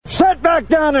back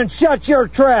down and shut your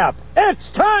trap. It's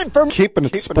time for Keeping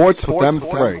It Sports with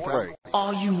M3.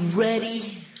 Are you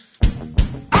ready?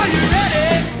 Are you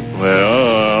ready?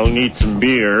 Well, I'll need some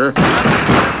beer.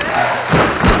 Are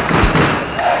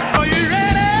you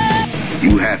ready?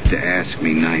 You have to ask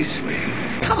me nicely.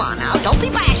 Come on now, don't be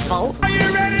bashful. Are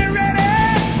you ready?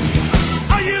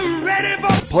 Are you ready for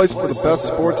Place for the best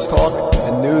sports talk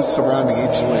and news surrounding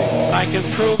each league. I can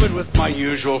prove it with my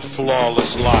usual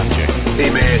flawless logic. Hey,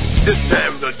 man, this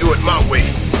time we'll do it my way.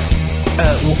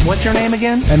 What's your name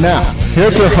again? And now,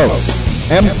 here's your host,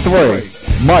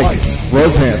 M3, Mike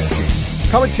Rosansky.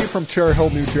 Coming to you from Cherry Hill,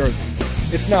 New Jersey.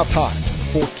 It's now time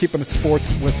for Keeping It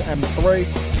Sports with M3,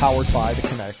 powered by the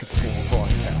Connecticut School of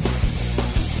Broadcasting.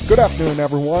 Good afternoon,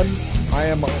 everyone. I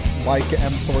am Mike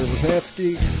M3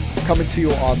 Rosansky, coming to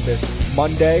you on this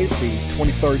Monday, the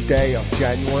 23rd day of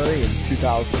January in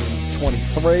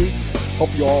 2023. Hope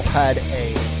you all had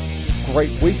a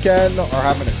great weekend, or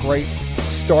having a great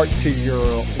start to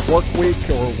your work week,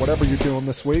 or whatever you're doing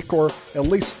this week, or at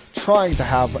least trying to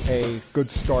have a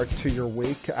good start to your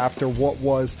week after what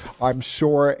was, I'm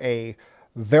sure, a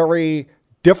very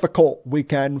difficult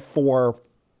weekend for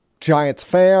Giants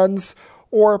fans,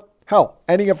 or hell,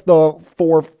 any of the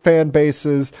four fan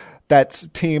bases that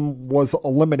team was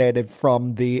eliminated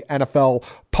from the NFL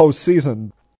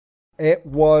postseason. It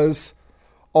was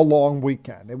a long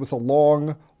weekend. It was a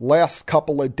long last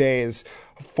couple of days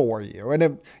for you.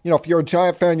 And if you're a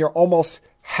Giant fan, you're almost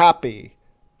happy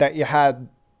that you had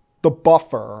the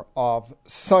buffer of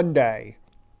Sunday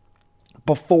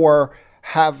before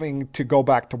having to go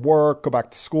back to work, go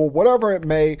back to school, whatever it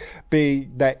may be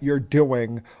that you're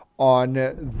doing on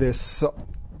this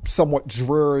somewhat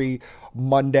dreary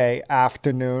Monday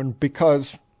afternoon,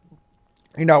 because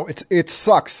it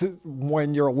sucks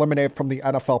when you're eliminated from the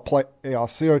NFL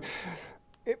playoffs.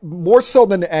 More so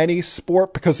than any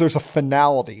sport, because there's a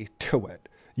finality to it.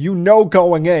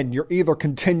 Going in, you're either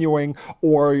continuing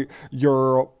or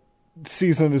your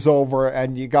season is over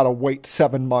and you got to wait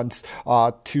 7 months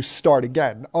to start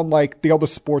again. Unlike the other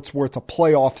sports where it's a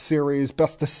playoff series,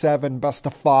 best of 7, best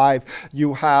of 5,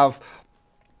 you have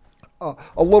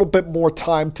a little bit more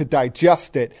time to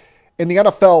digest it. In the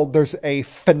NFL, there's a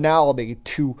finality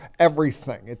to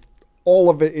everything. All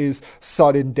of it is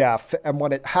sudden death. And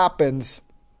when it happens,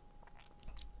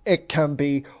 it can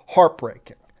be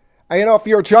heartbreaking. And if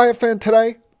you're a Giant fan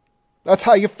today, that's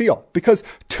how you feel. Because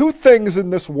two things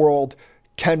in this world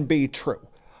can be true.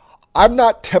 I'm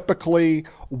not typically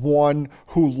one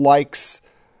who likes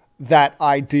that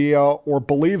idea or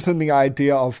believes in the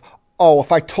idea of,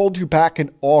 if I told you back in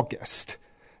August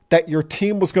that your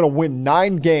team was going to win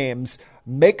 9 games,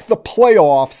 make the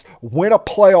playoffs, win a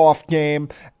playoff game,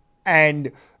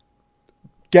 and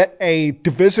get a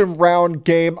division round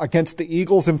game against the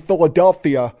Eagles in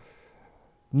Philadelphia,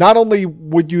 not only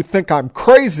would you think I'm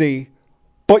crazy,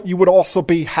 but you would also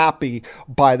be happy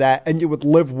by that, and you would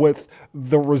live with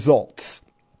the results.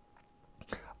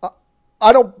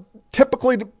 I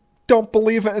typically don't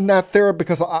believe in that theory,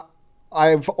 because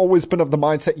I've always been of the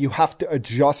mindset you have to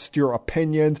adjust your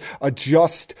opinions,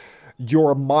 adjust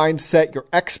your mindset, your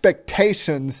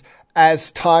expectations as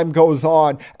time goes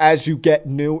on, as you get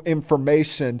new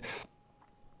information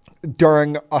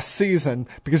during a season,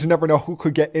 because you never know who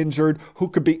could get injured, who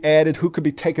could be added, who could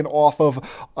be taken off of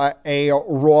a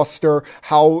roster,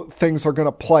 how things are going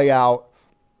to play out.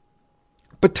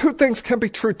 But two things can be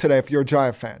true today if you're a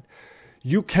Giant fan.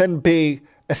 You can be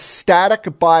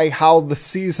ecstatic by how the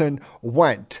season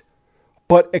went,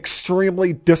 but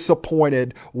extremely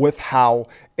disappointed with how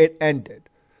it ended.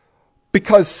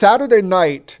 Because Saturday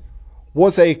night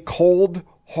was a cold,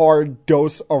 hard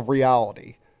dose of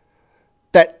reality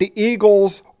that the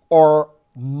Eagles are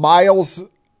miles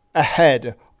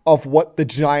ahead of what the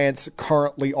Giants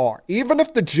currently are. Even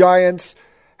if the Giants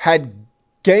had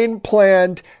game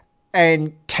planned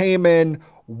and came in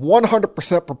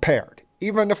 100% prepared,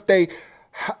 even if they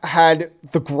had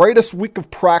the greatest week of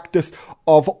practice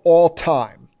of all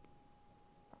time,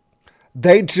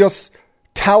 they just,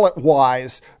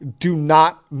 talent-wise, do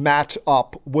not match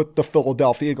up with the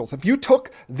Philadelphia Eagles. If you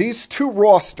took these two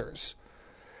rosters,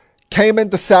 came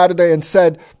into Saturday and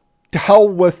said, to hell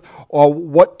with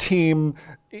what team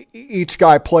each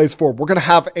guy plays for, we're going to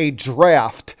have a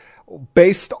draft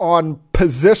based on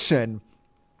position,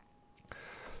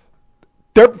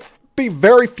 there'd be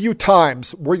very few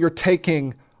times where you're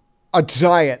taking a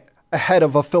Giant ahead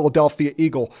of a Philadelphia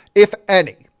Eagle, if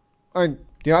any. You're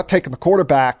not taking the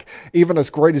quarterback, even as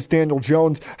great as Daniel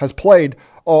Jones has played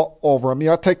over him.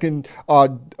 You're not taking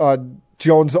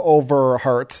Jones over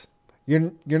Hurts.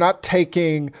 You're not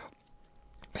taking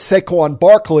Saquon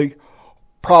Barkley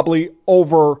probably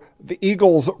over the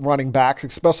Eagles running backs,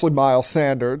 especially Miles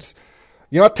Sanders.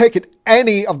 You're not taking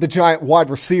any of the Giant wide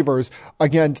receivers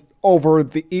against over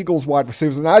the Eagles wide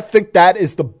receivers. And I think that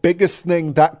is the biggest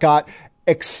thing that got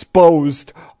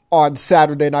exposed on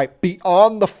Saturday night,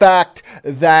 beyond the fact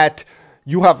that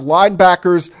you have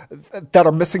linebackers that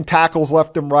are missing tackles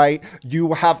left and right.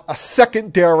 You have a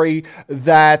secondary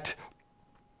that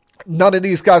none of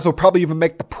these guys will probably even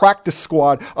make the practice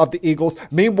squad of the Eagles.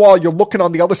 Meanwhile, you're looking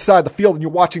on the other side of the field and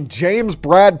you're watching James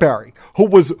Bradberry, who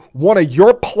was one of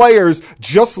your players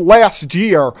just last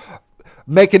year,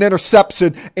 make an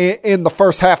interception in the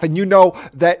first half. And you know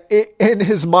that in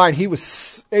his mind, he was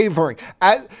savoring,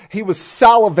 he was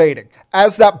salivating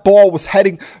as that ball was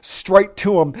heading straight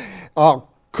to him,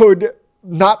 could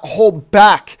not hold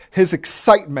back his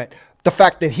excitement. The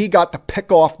fact that he got to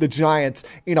pick off the Giants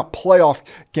in a playoff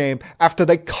game after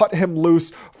they cut him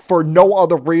loose for no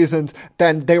other reasons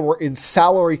than they were in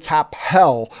salary cap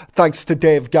hell thanks to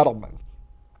Dave Gettleman.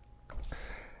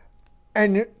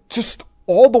 And just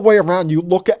all the way around, you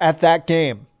look at that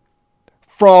game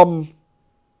from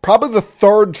probably the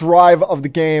third drive of the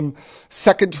game,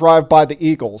 second drive by the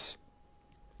Eagles.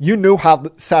 You knew how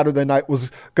Saturday night was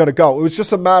going to go. It was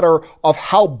just a matter of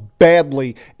how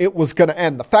badly it was going to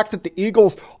end. The fact that the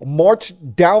Eagles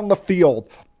marched down the field,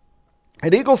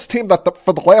 an Eagles team that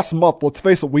for the last month, let's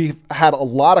face it, we've had a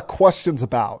lot of questions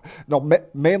about.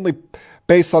 Mainly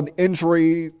based on the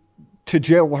injury to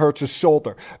Jalen Hurts'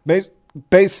 shoulder,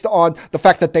 based on the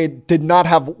fact that they did not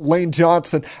have Lane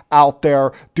Johnson out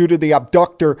there due to the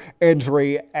abductor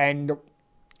injury and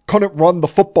couldn't run the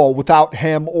football without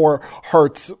him or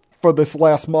Hurts for this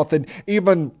last month, and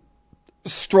even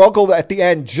struggled at the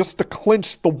end just to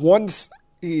clinch the 1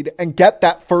 seed and get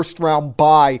that first round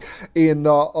bye in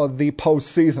the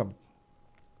postseason.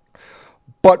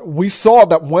 But we saw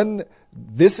that when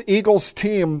this Eagles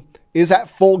team is at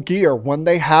full gear, when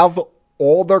they have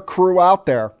all their crew out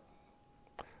there,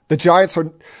 the Giants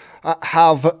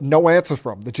have no answers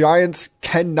for them. The Giants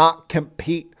cannot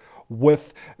compete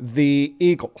with the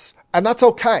Eagles. And that's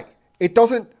okay. It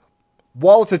doesn't,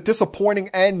 while it's a disappointing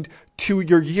end to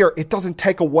your year, it doesn't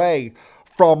take away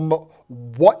from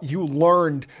what you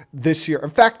learned this year. In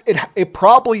fact, it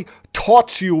probably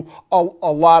taught you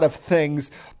a lot of things,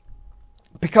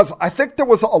 because I think there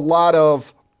was a lot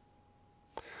of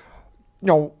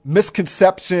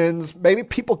misconceptions, maybe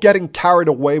people getting carried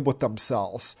away with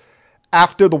themselves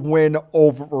after the win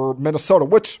over Minnesota,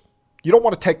 which you don't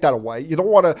want to take that away. You don't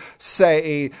want to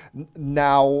say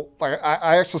now,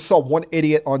 I actually saw one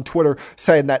idiot on Twitter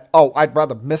saying that, I'd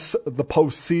rather miss the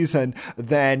postseason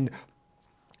than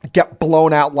get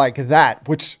blown out like that,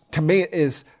 which to me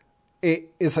is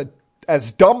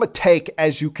as dumb a take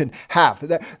as you can have.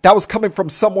 That was coming from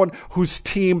someone whose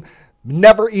team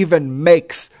never even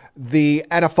makes the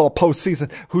NFL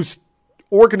postseason, whose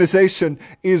organization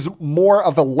is more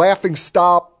of a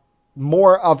laughingstock,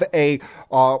 more of a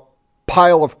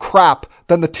pile of crap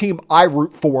than the team I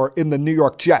root for in the New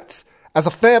York Jets. As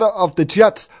a fan of the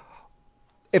Jets,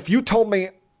 if you told me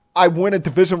I win a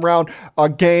division round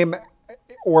game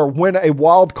or win a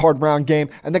wild card round game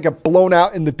and then get blown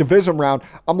out in the division round,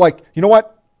 I'm like, you know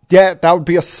what? Yeah, that would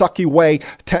be a sucky way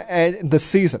to end the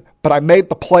season. But I made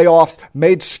the playoffs,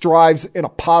 made strides in a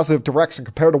positive direction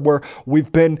compared to where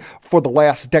we've been for the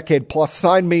last decade plus.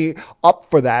 Sign me up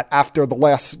for that after the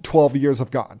last 12 years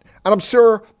have gone. And I'm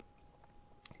sure,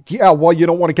 while you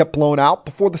don't want to get blown out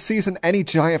before the season, any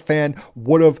Giant fan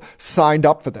would have signed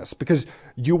up for this because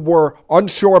you were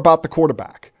unsure about the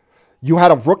quarterback. You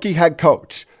had a rookie head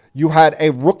coach. You had a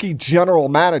rookie general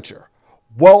manager.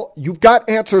 Well, you've got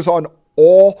answers on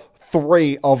all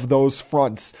three of those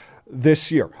fronts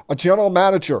this year. A general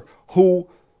manager who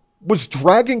was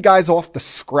dragging guys off the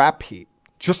scrap heap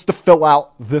just to fill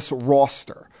out this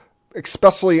roster,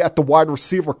 especially at the wide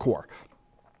receiver core.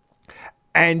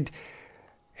 And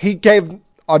he gave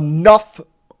enough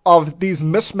of these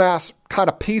mismatch kind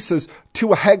of pieces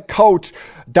to a head coach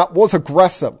that was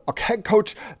aggressive, a head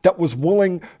coach that was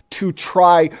willing to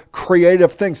try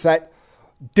creative things, that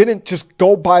didn't just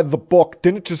go by the book,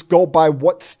 didn't just go by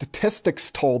what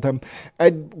statistics told him,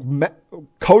 and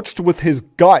coached with his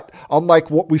gut,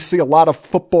 unlike what we see a lot of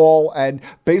football and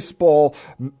baseball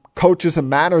coaches and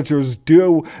managers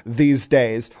do these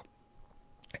days.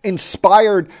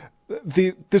 Inspired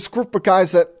this group of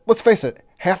guys that, let's face it,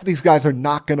 half of these guys are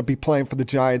not going to be playing for the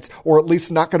Giants, or at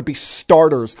least not going to be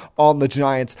starters on the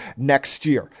Giants next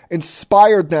year.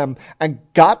 Inspired them and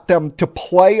got them to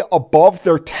play above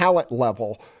their talent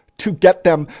level to get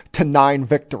them to 9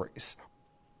 victories.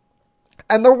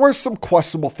 And there were some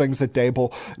questionable things that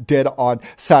Dable did on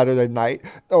Saturday night.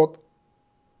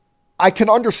 I can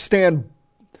understand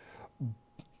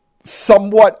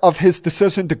somewhat of his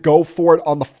decision to go for it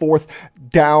on the 4th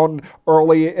down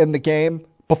early in the game.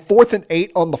 But 4th and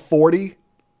 8 on the 40,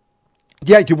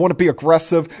 yeah, you want to be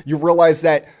aggressive. You realize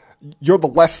that you're the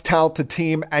less talented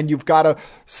team, and you've got to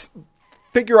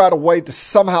figure out a way to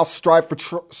somehow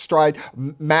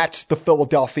match the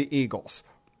Philadelphia Eagles.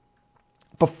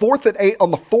 But 4th and 8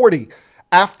 on the 40,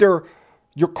 after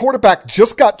your quarterback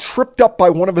just got tripped up by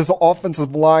one of his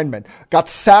offensive linemen, got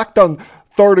sacked on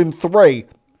 3rd and 3,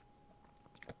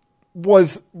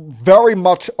 was very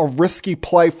much a risky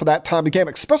play for that time of the game,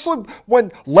 especially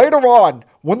when later on,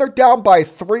 when they're down by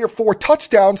 3 or 4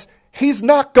 touchdowns, he's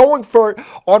not going for it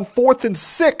on 4th and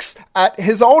 6 at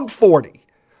his own 40.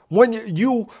 When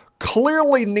you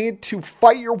clearly need to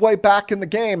fight your way back in the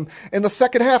game in the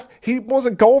second half, he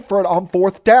wasn't going for it on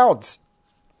 4th downs.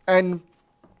 And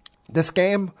this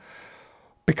game,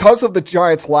 because of the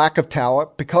Giants' lack of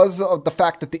talent, because of the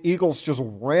fact that the Eagles just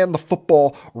ran the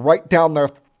football right down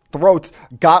their throats,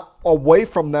 got away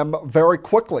from them very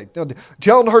quickly.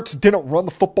 Jalen Hurts didn't run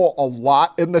the football a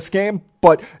lot in this game,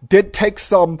 but did take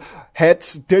some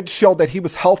hits, did show that he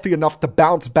was healthy enough to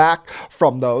bounce back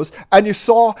from those. And you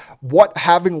saw what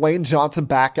having Lane Johnson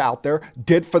back out there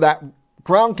did for that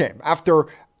ground game. After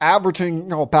averaging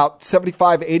about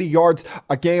 75, 80 yards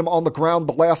a game on the ground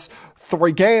the last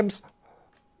 3 games,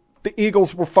 the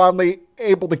Eagles were finally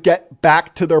able to get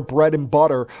back to their bread and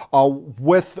butter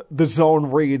with the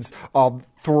zone reads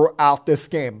throughout this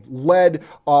game, led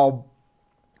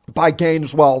by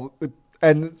Gaineswell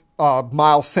and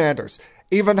Miles Sanders.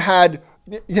 Even had,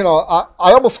 I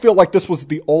almost feel like this was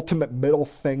the ultimate middle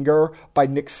finger by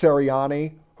Nick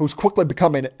Sirianni, who's quickly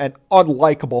becoming an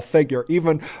unlikable figure,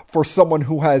 even for someone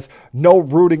who has no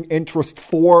rooting interest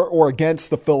for or against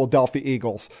the Philadelphia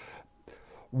Eagles.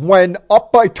 When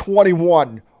up by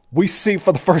 21, we see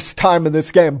for the first time in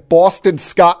this game Boston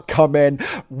Scott come in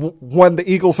when the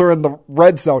Eagles are in the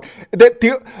red zone.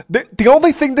 The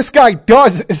only thing this guy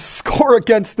does is score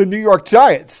against the New York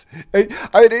Giants.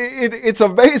 It's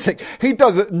amazing. He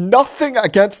does nothing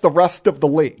against the rest of the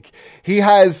league. He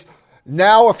has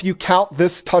now, if you count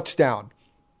this touchdown,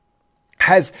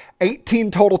 has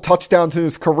 18 total touchdowns in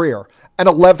his career, and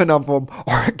 11 of them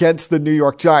are against the New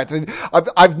York Giants. And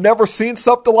I've never seen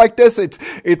something like this.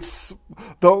 It's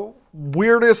the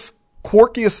weirdest,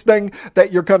 quirkiest thing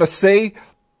that you're going to see.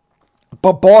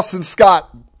 But Boston Scott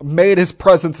made his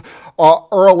presence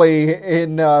early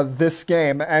in this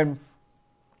game and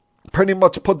pretty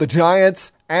much put the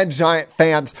Giants and Giant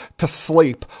fans to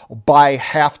sleep by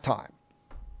halftime.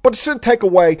 But it shouldn't take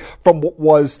away from what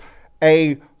was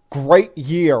a great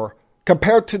year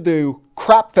compared to the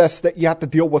crap fest that you have to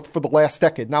deal with for the last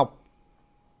decade. Now,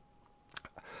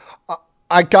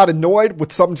 I got annoyed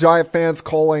with some Giant fans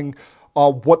calling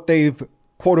what they've,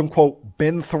 quote-unquote,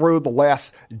 been through the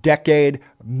last decade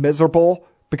miserable,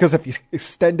 because if you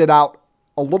extend it out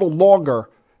a little longer,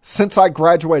 since I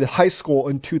graduated high school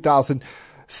in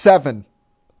 2007,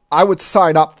 I would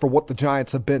sign up for what the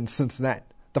Giants have been since then.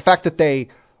 The fact that they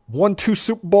won 2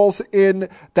 Super Bowls in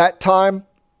that time,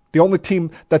 the only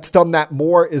team that's done that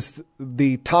more is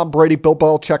the Tom Brady, Bill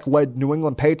Belichick-led New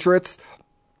England Patriots.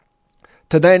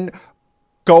 To then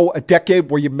go a decade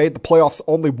where you made the playoffs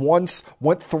only once,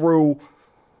 went through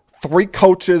 3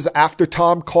 coaches after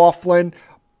Tom Coughlin,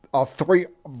 3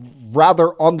 rather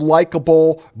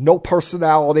unlikable, no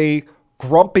personality,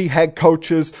 grumpy head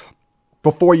coaches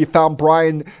before you found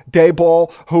Brian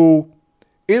Daboll, who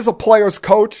is a player's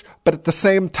coach, but at the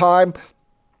same time,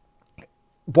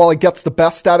 while he gets the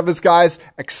best out of his guys,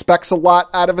 expects a lot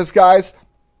out of his guys,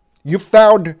 you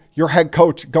found your head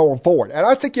coach going forward. And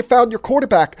I think you found your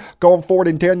quarterback going forward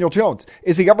in Daniel Jones.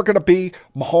 Is he ever going to be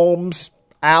Mahomes,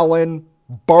 Allen,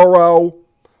 Burrow,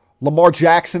 Lamar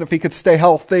Jackson if he could stay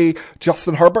healthy,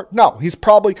 Justin Herbert? No, he's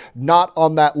probably not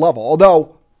on that level.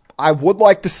 Although, I would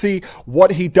like to see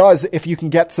what he does if you can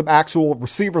get some actual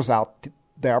receivers out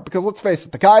there. Because let's face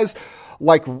it, the guys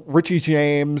like Richie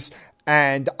James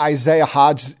and Isaiah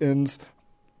Hodgins,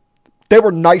 they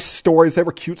were nice stories. They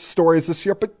were cute stories this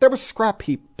year, but they were scrap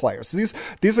heap players.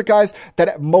 These are guys that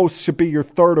at most should be your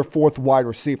 3rd or 4th wide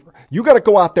receiver. You got to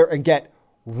go out there and get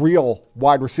real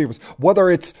wide receivers,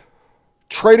 whether it's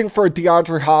trading for a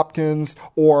DeAndre Hopkins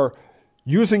or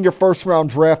using your 1st-round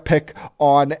draft pick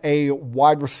on a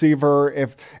wide receiver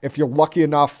if you're lucky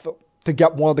enough to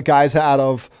get one of the guys out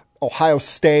of Ohio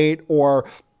State, or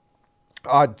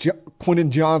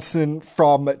Quentin Johnson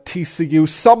from TCU,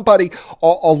 somebody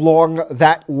along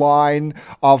that line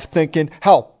of thinking,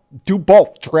 hell, do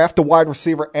both, draft a wide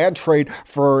receiver and trade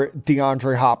for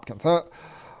DeAndre Hopkins.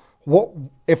 what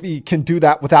if he can do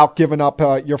that without giving up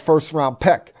your first-round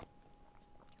pick.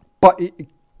 But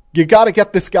you got to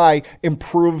get this guy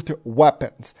improved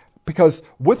weapons, because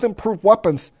with improved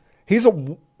weapons, he's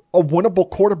a winnable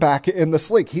quarterback in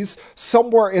this league. He's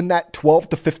somewhere in that 12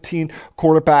 to 15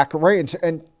 quarterback range,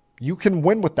 and you can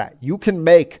win with that. You can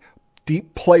make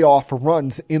deep playoff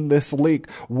runs in this league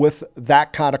with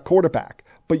that kind of quarterback.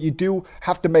 But you do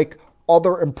have to make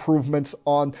other improvements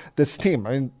on this team.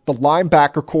 I mean, the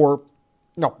linebacker core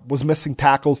was missing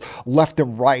tackles left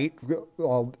and right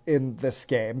in this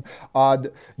game.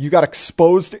 You got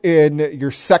exposed in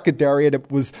your secondary, and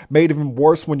it was made even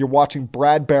worse when you're watching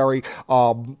Bradbury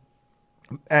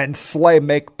and Slay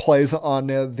make plays on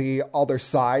the other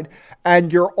side.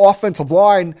 And your offensive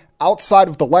line outside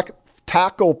of the left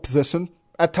tackle position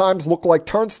at times look like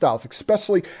turnstiles,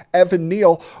 especially Evan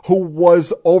Neal, who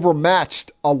was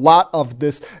overmatched a lot of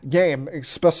this game,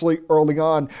 especially early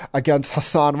on against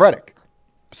Hassan Reddick.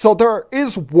 So there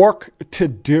is work to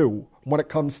do when it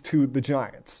comes to the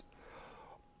Giants.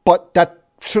 But that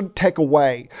shouldn't take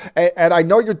away. And I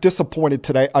know you're disappointed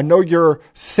today. I know you're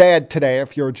sad today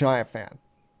if you're a Giant fan.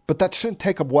 But that shouldn't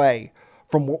take away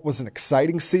from what was an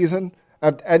exciting season.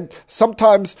 And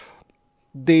sometimes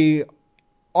the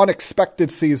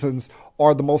unexpected seasons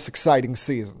are the most exciting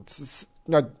seasons.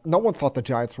 No one thought the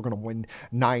Giants were going to win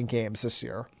 9 games this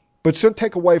year. But it shouldn't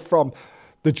take away from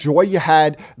the joy you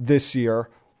had this year,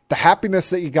 the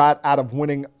happiness that you got out of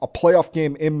winning a playoff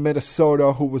game in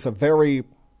Minnesota, who was a very,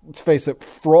 let's face it,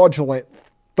 fraudulent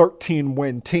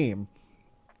 13-win team.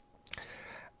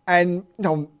 And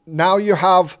now you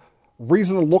have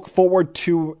reason to look forward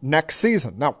to next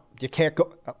season. Now, you can't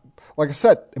go, like I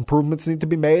said, improvements need to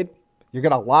be made. You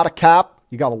got a lot of cap.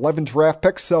 You got 11 draft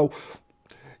picks, so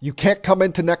you can't come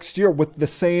into next year with the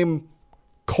same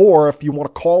core, if you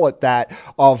want to call it that,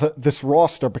 of this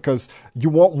roster, because you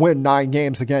won't win 9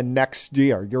 games again next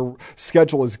year. Your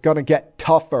schedule is going to get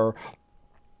tougher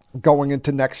going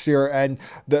into next year, and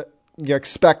you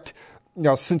expect,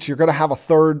 since you're going to have a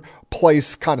third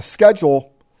place kind of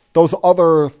schedule, those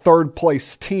other third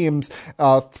place teams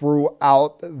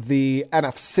throughout the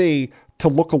NFC to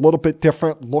look a little bit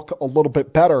different, look a little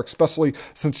bit better, especially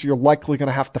since you're likely going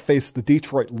to have to face the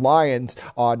Detroit Lions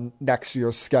on next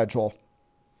year's schedule.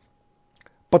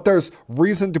 But there's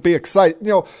reason to be excited.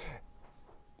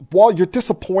 While you're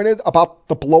disappointed about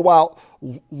the blowout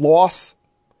loss,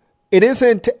 it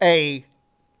isn't a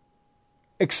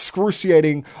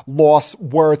excruciating loss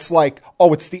where it's like,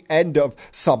 oh, it's the end of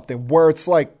something, where it's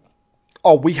like,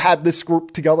 oh, we had this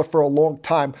group together for a long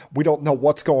time. We don't know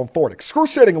what's going forward.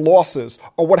 Excruciating losses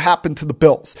are what happened to the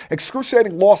Bills.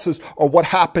 Excruciating losses are what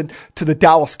happened to the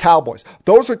Dallas Cowboys.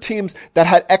 Those are teams that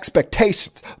had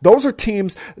expectations. Those are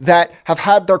teams that have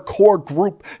had their core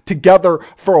group together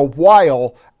for a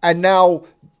while. And now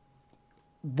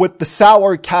with the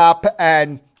salary cap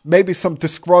and maybe some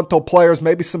disgruntled players,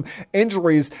 maybe some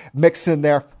injuries mixed in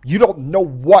there, you don't know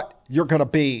what you're going to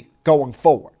be going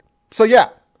forward. So yeah,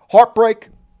 heartbreak,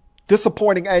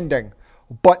 disappointing ending,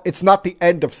 but it's not the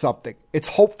end of something. It's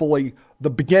hopefully the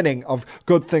beginning of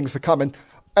good things to come. And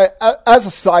as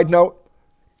a side note,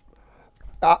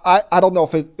 I don't know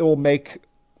if it will make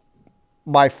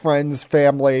my friends,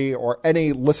 family, or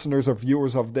any listeners or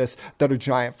viewers of this that are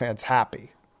Giant fans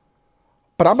happy.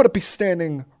 But I'm going to be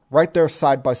standing right there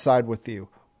side by side with you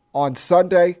on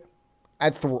Sunday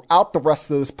and throughout the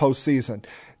rest of this postseason,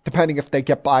 depending if they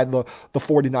get by the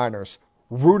 49ers,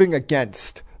 rooting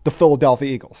against the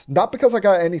Philadelphia Eagles. Not because I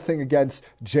got anything against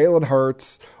Jalen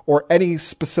Hurts or any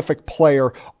specific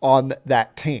player on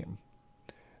that team.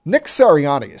 Nick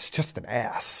Sirianni is just an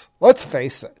ass. Let's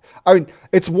face it. I mean,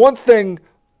 it's one thing,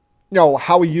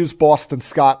 how he used Boston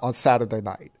Scott on Saturday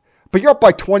night. But you're up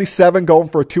by 27 going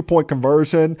for a 2-point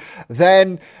conversion.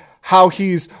 Then how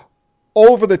he's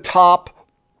over the top,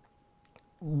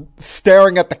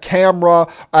 staring at the camera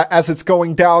as it's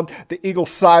going down the Eagles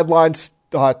sidelines,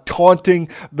 taunting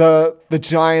the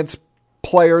Giants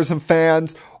players and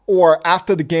fans. Or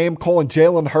after the game, calling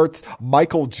Jalen Hurts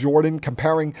Michael Jordan,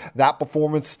 comparing that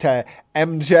performance to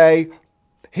MJ.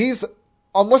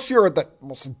 Unless you're the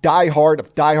most diehard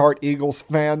of diehard Eagles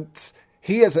fans,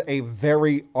 he is a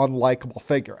very unlikable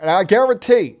figure. And I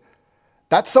guarantee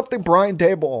that's something Brian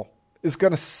Daboll is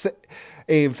going to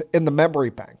save in the memory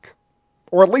bank.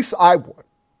 Or at least I would.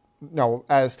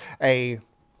 As a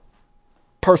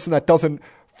person that doesn't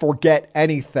forget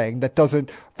anything, that doesn't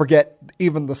forget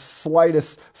even the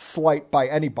slightest slight by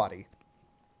anybody.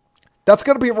 That's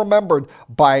going to be remembered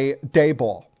by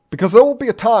Daboll. Because there will be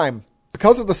a time,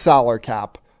 because of the salary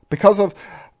cap, because of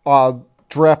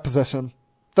draft position,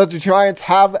 that the Giants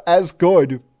have as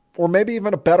good or maybe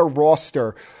even a better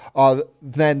roster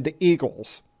than the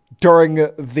Eagles during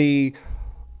the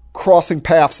crossing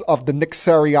paths of the Nick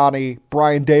Sirianni,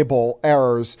 Brian Daboll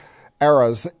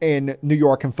eras in New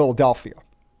York and Philadelphia.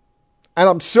 And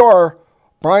I'm sure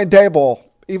Brian Daboll,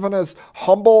 even as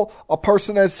humble a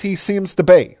person as he seems to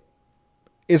be,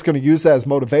 is going to use that as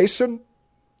motivation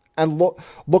and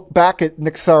look back at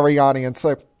Nick Sirianni and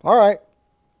say, all right,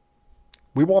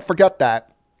 we won't forget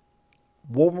that.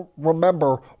 We'll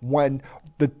remember when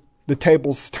the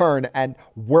tables turn and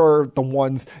we're the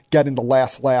ones getting the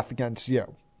last laugh against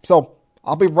you. So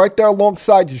I'll be right there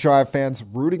alongside you, Giant fans,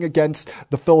 rooting against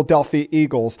the Philadelphia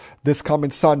Eagles this coming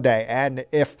Sunday. And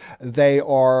if they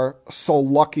are so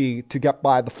lucky to get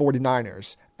by the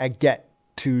 49ers and get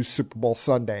to Super Bowl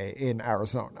Sunday in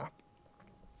Arizona.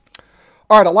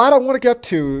 All right, a lot I want to get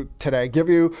to today. Give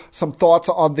you some thoughts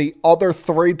on the other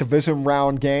 3 division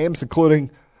round games,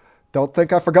 including, don't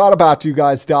think I forgot about you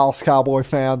guys, Dallas Cowboy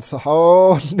fans.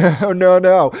 Oh,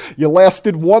 no. You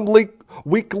lasted 1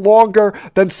 week longer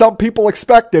than some people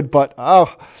expected, but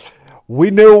we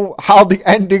knew how the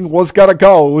ending was going to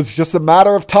go. It was just a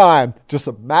matter of time.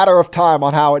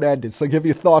 On how it ended. So give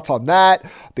you thoughts on that.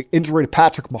 The injury to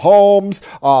Patrick Mahomes,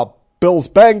 Bills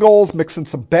Bengals, mixing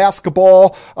some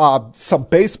basketball, some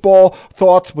baseball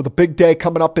thoughts with a big day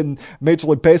coming up in Major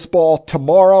League Baseball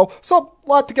tomorrow. So a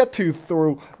lot to get to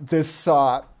through this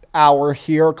hour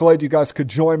here. Glad you guys could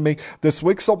join me this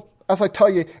week. So as I tell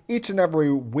you each and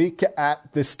every week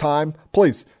at this time,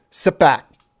 please sit back,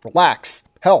 relax,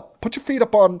 hell, put your feet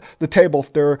up on the table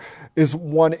if there is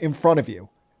one in front of you,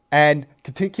 and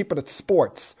continue keeping it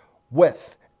sports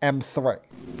with M3.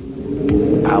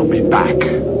 I'll be back.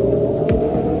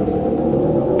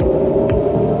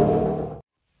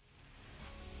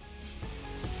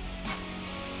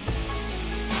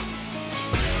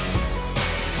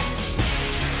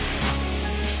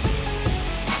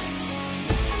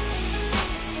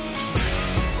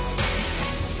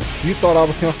 You thought I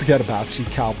was going to forget about you,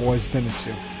 Cowboys, didn't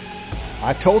you?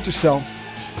 I told you so.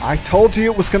 I told you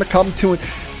it was going to come to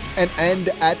an end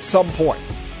at some point.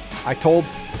 I told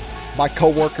my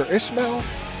coworker Ishmael.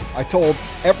 I told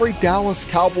every Dallas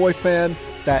Cowboy fan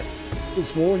that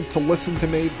is willing to listen to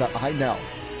me that I know.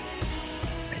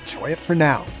 Enjoy it for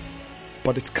now,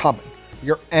 but it's coming.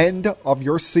 Your end of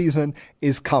your season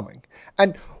is coming.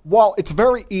 And while it's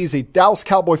very easy, Dallas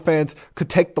Cowboy fans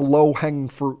could take the low-hanging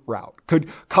fruit route, could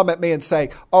come at me and say,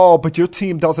 oh, but your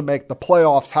team doesn't make the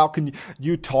playoffs. How can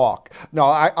you talk? No,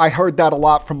 I heard that a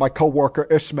lot from my coworker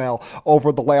Ishmael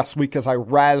over the last week as I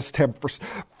razzed him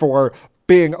for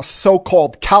being a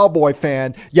so-called Cowboy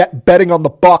fan, yet betting on the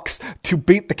Bucks to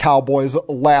beat the Cowboys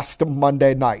last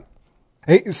Monday night.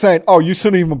 He's saying, oh, you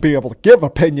shouldn't even be able to give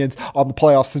opinions on the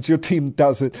playoffs since your team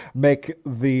doesn't make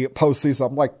the postseason.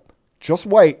 I'm like, just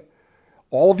wait.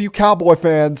 All of you Cowboy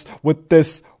fans with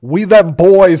this we them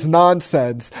boys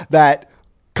nonsense that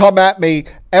come at me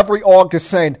every August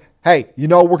saying, hey,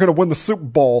 we're going to win the Super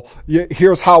Bowl.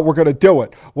 Here's how we're going to do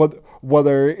it.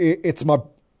 Whether it's my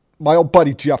old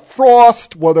buddy Jeff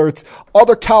Frost, whether it's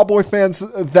other Cowboy fans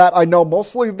that I know,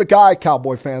 mostly the guy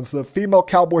Cowboy fans. The female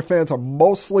Cowboy fans are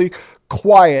mostly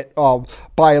quiet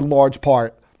by and large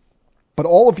part. But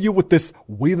all of you with this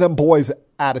we them boys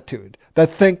attitude that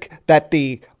think that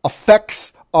the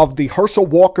effects of the Herschel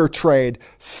Walker trade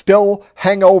still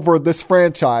hang over this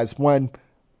franchise when,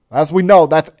 as we know,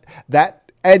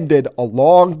 that ended a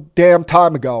long damn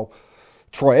time ago.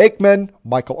 Troy Aikman,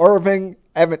 Michael Irvin,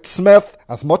 Emmitt Smith,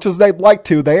 as much as they'd like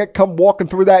to, they ain't come walking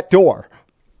through that door.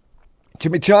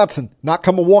 Jimmy Johnson, not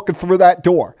coming walking through that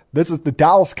door. This is the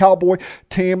Dallas Cowboy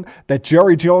team that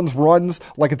Jerry Jones runs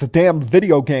like it's a damn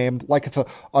video game, like it's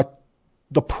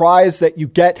the prize that you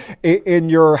get in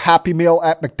your Happy Meal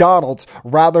at McDonald's,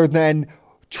 rather than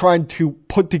trying to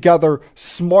put together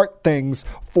smart things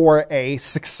for a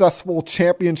successful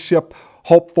championship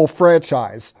hopeful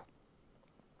franchise.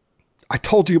 I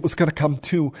told you it was going to come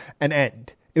to an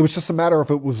end. It was just a matter of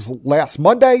if it was last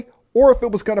Monday or if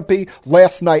it was going to be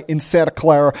last night in Santa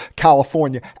Clara,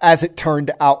 California, as it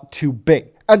turned out to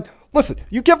be. And listen,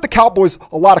 you give the Cowboys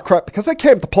a lot of credit because they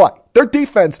came to play. Their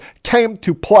defense came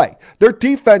to play. Their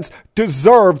defense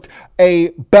deserved a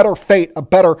better fate, a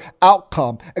better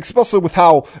outcome, especially with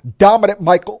how dominant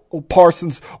Micah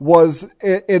Parsons was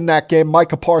in that game.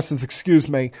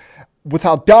 With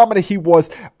how dominant he was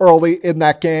early in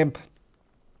that game,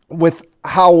 with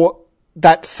how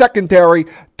that secondary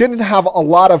didn't have a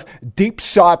lot of deep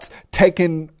shots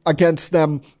taken against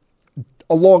them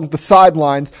along the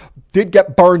sidelines. Did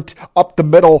get burnt up the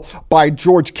middle by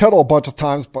George Kittle a bunch of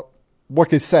times, but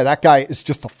like I said, that guy is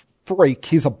just a freak.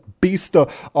 He's a beast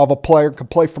of a player, can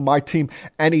play for my team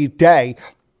any day,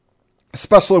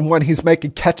 especially when he's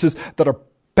making catches that are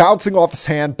bouncing off his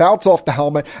hand, bounce off the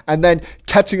helmet, and then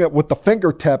catching it with the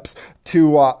fingertips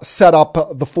to set up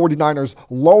the 49ers'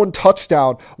 lone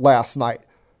touchdown last night.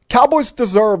 Cowboys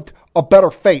deserved a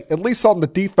better fate, at least on the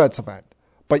defensive end.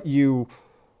 But you,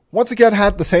 once again,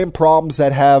 had the same problems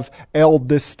that have ailed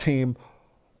this team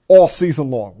all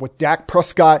season long, with Dak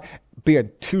Prescott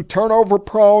being too turnover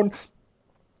prone,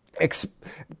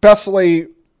 especially,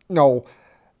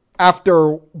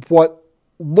 after what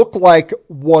looked like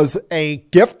was a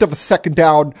gift of a second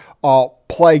down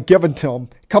play given to him.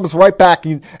 Comes right back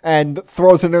and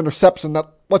throws an interception that,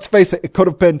 let's face it could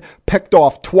have been picked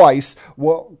off twice.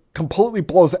 Well, completely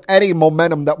blows any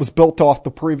momentum that was built off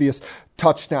the previous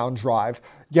touchdown drive.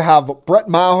 You have Brett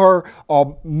Maher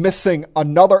missing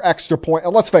another extra point.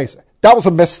 And let's face it, that was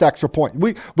a missed extra point.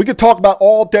 We could talk about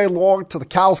all day long till the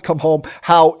cows come home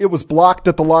how it was blocked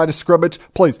at the line of scrimmage.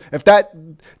 Please, if that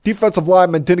defensive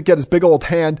lineman didn't get his big old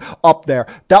hand up there,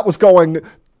 that was going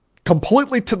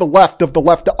completely to the left of the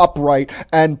left to upright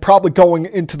and probably going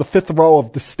into the fifth row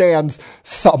of the stands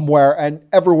somewhere, and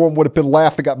everyone would have been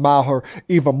laughing at Maher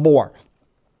even more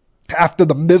after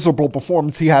the miserable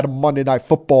performance he had on Monday Night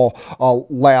Football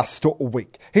last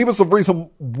week. He was the reason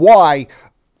why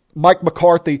Mike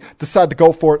McCarthy decided to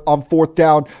go for it on fourth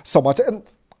down so much. And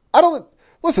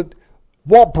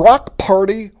while Brock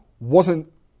Purdy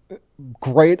wasn't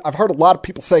great, I've heard a lot of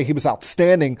people say he was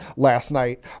outstanding last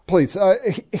night. Please,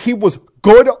 he was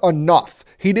good enough.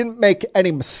 He didn't make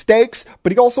any mistakes,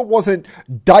 but he also wasn't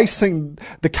dicing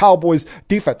the Cowboys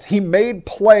defense. He made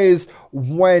plays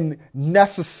when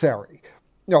necessary.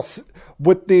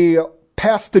 With the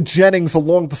pass to Jennings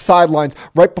along the sidelines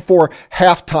right before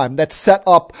halftime that set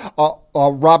up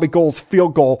Robbie Gould's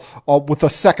field goal with a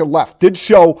second left did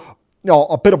show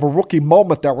a bit of a rookie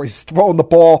moment there where he's throwing the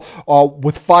ball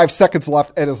with 5 seconds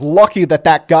left and is lucky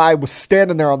that guy was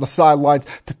standing there on the sidelines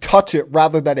to touch it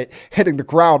rather than it hitting the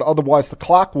ground. Otherwise, the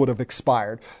clock would have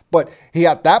expired. But he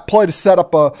had that play to set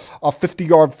up a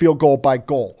 50-yard field goal by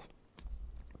Gould.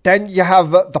 Then you have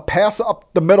the pass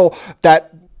up the middle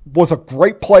that was a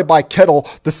great play by Kittle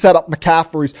to set up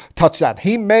McCaffrey's touchdown.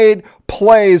 He made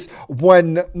plays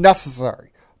when necessary.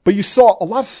 But you saw a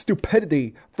lot of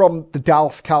stupidity from the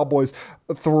Dallas Cowboys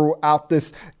throughout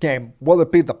this game, whether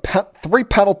it be the 3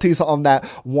 penalties on that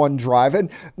one drive.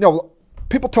 And,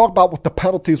 people talk about what the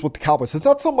penalties with the Cowboys. It's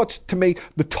not so much, to me,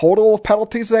 the total of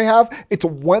penalties they have. It's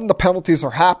when the penalties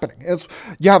are happening.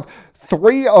 You have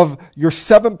 3 of your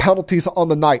 7 penalties on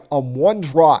the night on one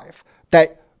drive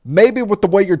that maybe with the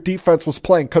way your defense was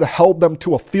playing could have held them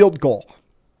to a field goal.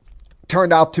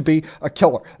 Turned out to be a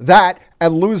killer. That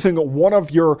and losing one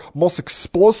of your most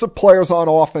explosive players on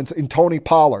offense in Tony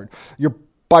Pollard,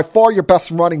 by far your best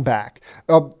running back,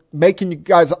 making you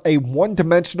guys a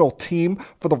one-dimensional team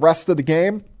for the rest of the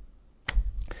game.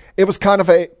 It was kind of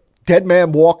a dead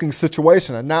man walking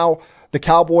situation. And now the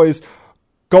Cowboys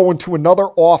go into another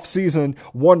off-season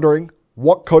wondering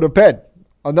what could have been.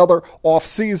 Another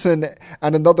off-season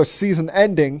and another season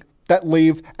ending that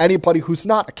leave anybody who's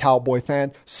not a Cowboy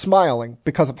fan smiling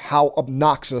because of how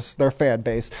obnoxious their fan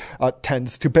base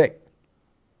tends to be.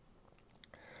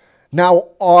 Now,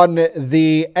 on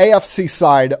the AFC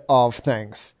side of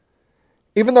things,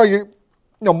 even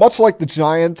though much like the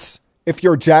Giants, if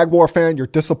you're a Jaguar fan, you're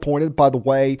disappointed by the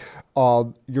way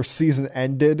your season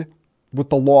ended with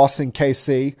the loss in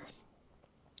KC,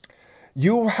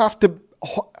 you have to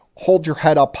hold your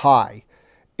head up high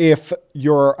if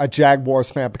you're a Jaguars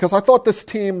fan, because I thought this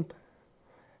team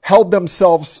held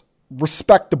themselves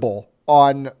respectable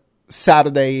on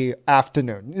Saturday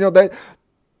afternoon.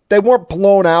 They weren't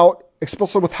blown out,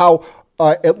 especially with how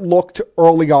it looked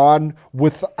early on,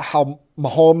 with how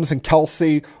Mahomes and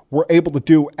Kelsey were able to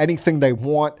do anything they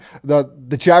want.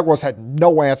 The Jaguars had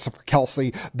no answer for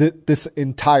Kelsey this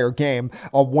entire game.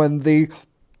 When the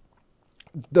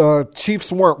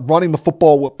Chiefs weren't running the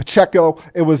football with Pacheco,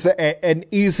 it was an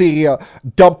easy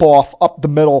dump off up the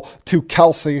middle to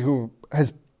Kelsey, who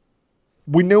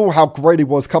we knew how great he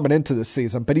was coming into this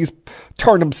season, but he's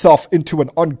turned himself into an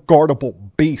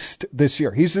unguardable beast this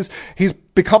year. He's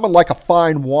becoming like a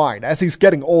fine wine. As he's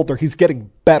getting older, he's getting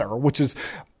better, which is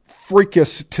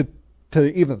freakish to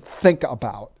even think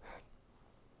about.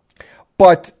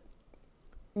 But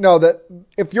that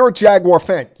if you're a Jaguar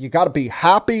fan, you got to be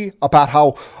happy about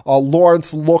how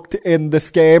Lawrence looked in this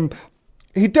game.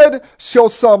 He did show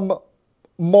some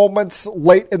moments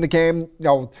late in the game,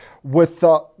 with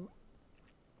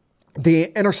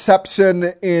the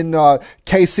interception in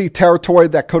KC territory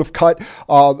that could have cut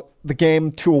the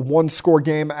game to a one-score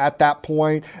game at that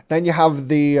point. Then you have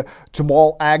the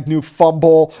Jamal Agnew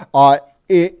fumble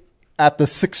at the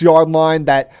 6-yard line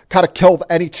that kind of killed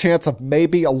any chance of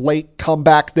maybe a late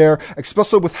comeback there,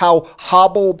 especially with how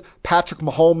hobbled Patrick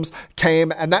Mahomes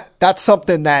came. And that's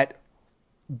something that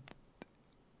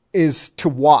is to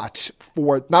watch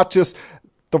for not just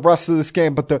the rest of this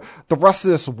game, but the rest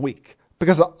of this week.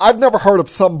 Because I've never heard of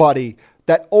somebody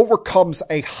that overcomes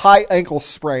a high ankle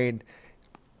sprain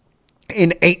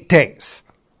in 8 days.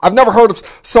 I've never heard of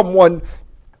someone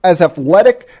as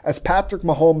athletic as Patrick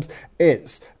Mahomes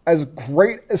is, as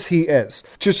great as he is,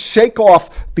 just shake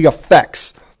off the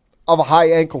effects of a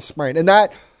high ankle sprain. And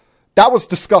that was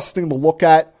disgusting to look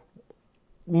at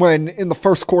when in the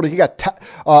first quarter he got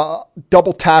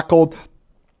double tackled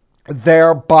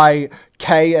there by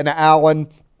Kay and Allen,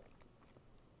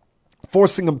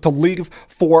 forcing him to leave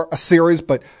for a series.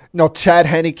 But Chad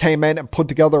Henne came in and put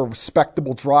together a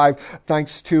respectable drive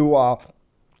thanks to a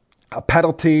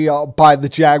penalty by the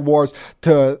Jaguars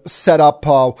to set up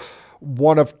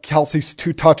one of Kelsey's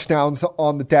 2 touchdowns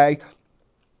on the day.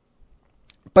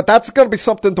 But that's going to be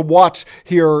something to watch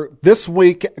here this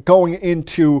week going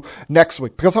into next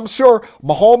week, because I'm sure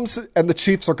Mahomes and the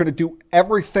Chiefs are going to do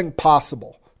everything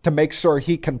possible to make sure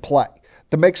he can play,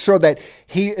 to make sure that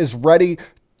he is ready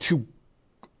to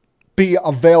be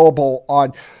available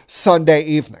on Sunday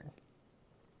evening.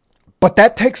 But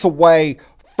that takes away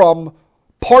from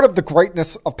part of the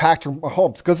greatness of Patrick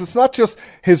Mahomes, because it's not just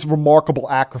his remarkable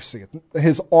accuracy,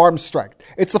 his arm strength.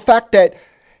 It's the fact that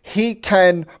he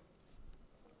can,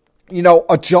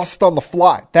 adjust on the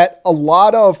fly. That a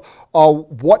lot of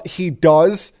what he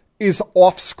does is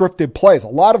off-scripted plays. A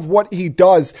lot of what he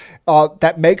does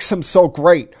that makes him so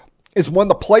great is when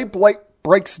the play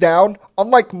breaks down,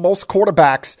 unlike most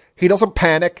quarterbacks, he doesn't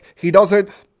panic. He doesn't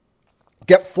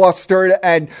get flustered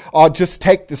and just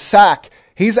take the sack.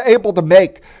 He's able to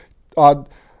make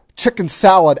chicken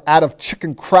salad out of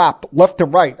chicken crap left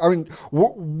and right. I mean,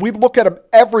 we look at him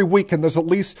every week and there's at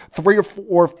least 3 or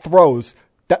 4 throws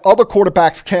that other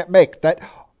quarterbacks can't make. That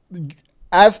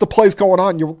as the play's going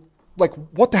on, you're like,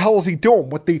 what the hell is he doing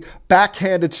with the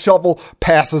backhanded shovel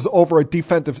passes over a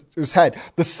defensive's head?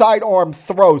 The sidearm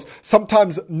throws,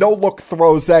 sometimes no-look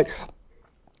throws that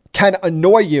can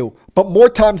annoy you. But more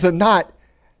times than not,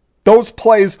 those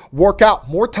plays work out.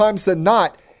 More times than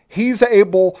not, he's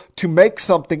able to make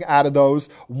something out of those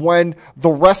when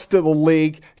the rest of the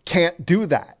league can't do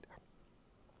that.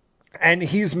 And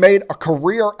he's made a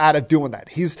career out of doing that.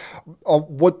 He's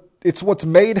what's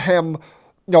made him,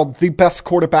 the best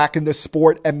quarterback in this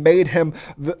sport and made him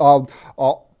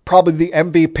probably the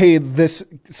MVP this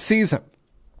season.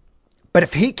 But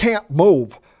if he can't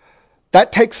move,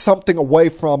 that takes something away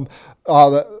from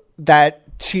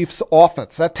that Chiefs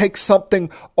offense. That takes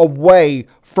something away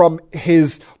from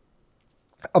his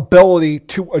ability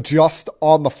to adjust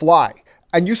on the fly.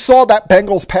 And you saw that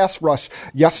Bengals pass rush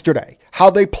yesterday, how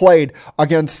they played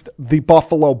against the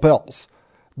Buffalo Bills.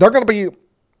 They're going to be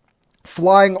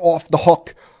flying off the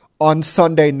hook on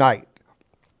Sunday night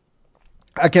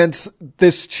against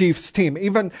this Chiefs team,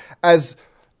 even as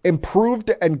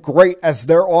improved and great as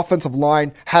their offensive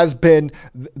line has been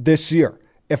this year.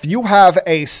 If you have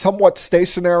a somewhat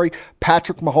stationary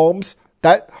Patrick Mahomes,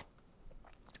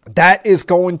 that is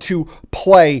going to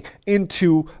play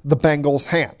into the Bengals'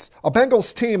 hands. A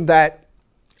Bengals team that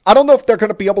I don't know if they're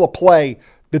going to be able to play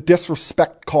the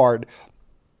disrespect card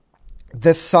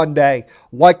this Sunday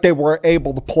like they were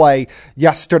able to play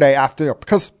yesterday afternoon,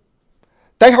 because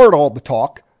they heard all the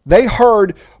talk. They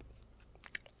heard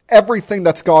everything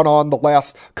that's gone on the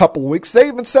last couple of weeks. They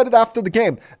even said it after the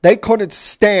game. They couldn't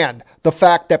stand the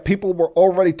fact that people were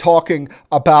already talking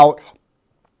about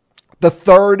the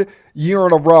 3rd year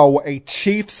in a row, a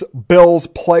Chiefs-Bills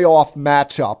playoff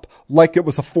matchup like it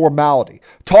was a formality.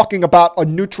 Talking about a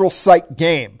neutral site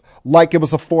game like it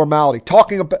was a formality.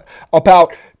 Talking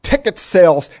about ticket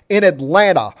sales in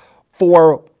Atlanta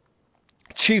for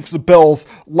Chiefs-Bills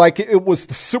like it was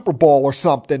the Super Bowl or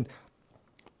something.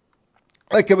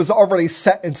 Like it was already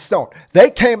set in stone.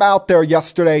 They came out there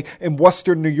yesterday in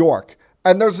Western New York,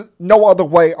 and there's no other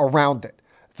way around it.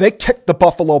 They kicked the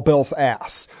Buffalo Bills'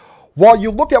 ass. While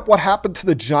you look at what happened to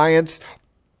the Giants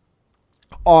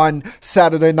on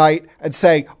Saturday night and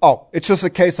say, oh, it's just a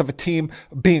case of a team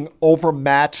being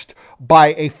overmatched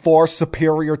by a far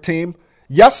superior team,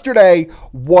 yesterday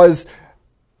was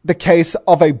the case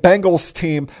of a Bengals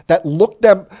team that looked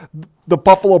them, the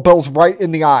Buffalo Bills, right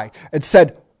in the eye and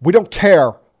said, we don't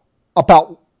care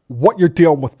about what you're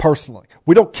dealing with personally.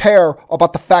 We don't care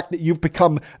about the fact that you've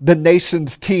become the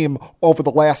nation's team over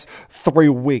the last 3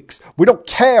 weeks. We don't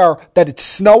care that it's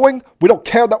snowing. We don't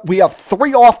care that we have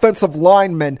 3 offensive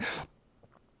linemen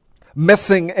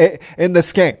missing in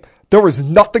this game. There is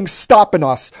nothing stopping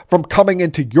us from coming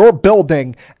into your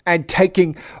building and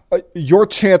taking your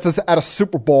chances at a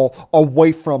Super Bowl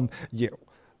away from you.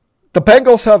 The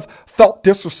Bengals have felt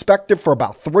disrespected for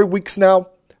about 3 weeks now,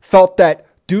 felt that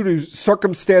due to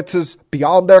circumstances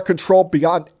beyond their control,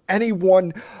 beyond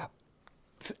anyone's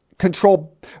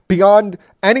control, beyond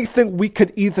anything we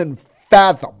could even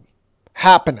fathom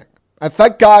happening. And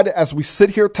thank God, as we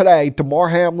sit here today, Damar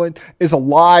Hamlin is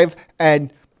alive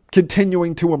and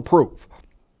continuing to improve.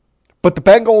 But the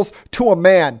Bengals, to a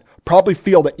man, probably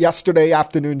feel that yesterday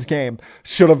afternoon's game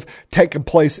should have taken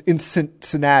place in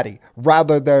Cincinnati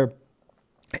rather than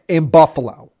in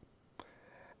Buffalo.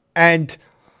 And,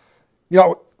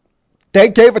 they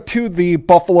gave it to the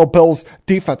Buffalo Bills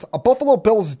defense. A Buffalo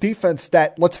Bills defense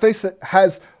that, let's face it,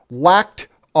 has lacked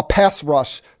a pass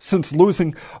rush since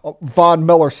losing Von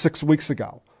Miller 6 weeks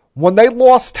ago. When they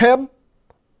lost him,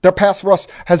 their pass rush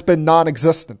has been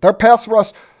non-existent. Their pass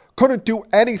rush couldn't do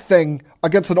anything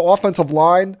against an offensive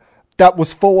line that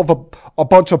was full of a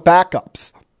bunch of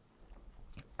backups.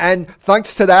 And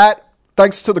thanks to that,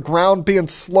 thanks to the ground being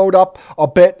slowed up a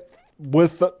bit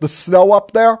with the snow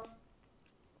up there,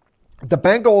 the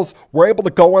Bengals were able to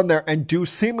go in there and do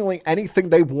seemingly anything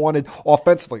they wanted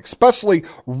offensively, especially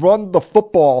run the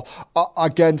football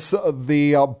against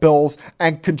the Bills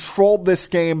and control this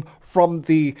game from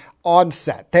the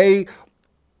onset. They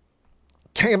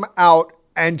came out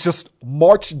and just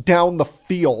marched down the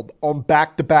field on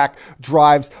back-to-back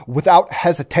drives without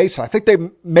hesitation. I think they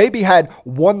maybe had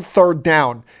 1 third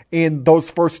down in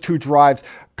those first 2 drives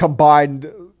combined.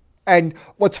 And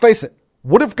let's face it,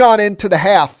 would have gone into the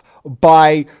half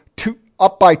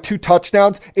up by 2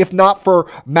 touchdowns, if not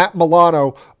for Matt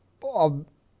Milano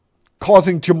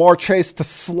causing Jamar Chase to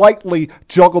slightly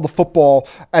juggle the football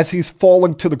as he's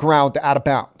falling to the ground out of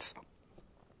bounds.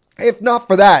 If not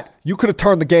for that, you could have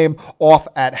turned the game off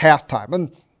at halftime.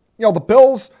 And, the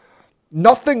Bills,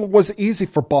 nothing was easy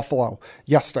for Buffalo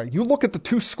yesterday. You look at the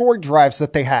 2 scoring drives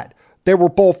that they had. They were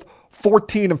both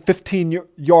 14 and 15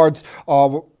 yards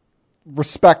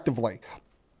respectively,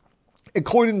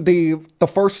 including the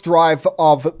first drive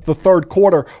of the third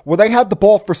quarter, where they had the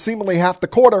ball for seemingly half the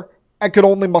quarter and could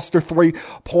only muster 3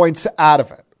 points out of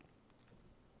it.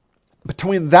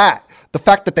 Between that, the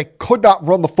fact that they could not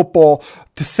run the football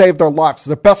to save their lives.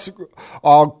 Their best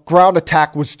ground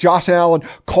attack was Josh Allen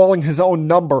calling his own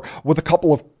number with a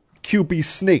couple of QB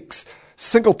sneaks.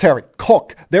 Singletary,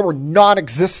 Cook, they were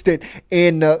non-existent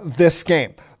in this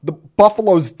game. The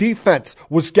Buffalo's defense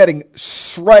was getting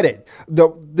shredded.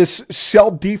 This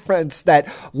shell defense that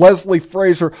Leslie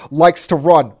Frazier likes to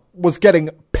run was getting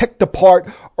picked apart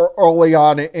early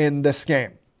on in this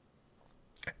game.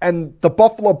 And the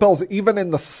Buffalo Bills, even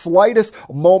in the slightest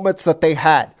moments that they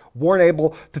had, weren't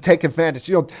able to take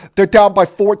advantage. They're down by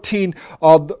 14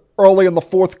 early in the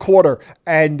fourth quarter,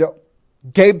 and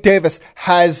Gabe Davis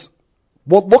has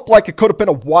what looked like it could have been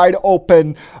a wide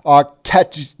open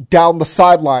catch down the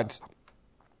sidelines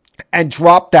and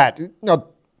dropped that.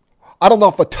 I don't know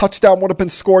if a touchdown would have been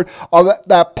scored on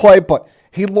that play, but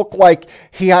he looked like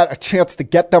he had a chance to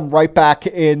get them right back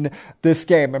in this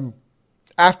game. And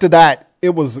after that,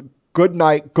 it was good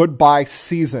night, goodbye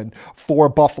season for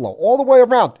Buffalo all the way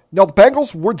around. The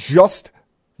Bengals were just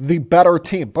the better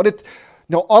team, but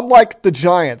unlike the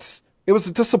Giants, it was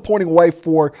a disappointing way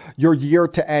for your year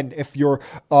to end if you're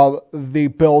the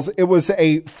Bills. It was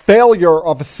a failure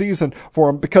of a season for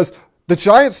them because the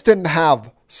Giants didn't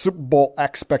have Super Bowl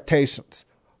expectations.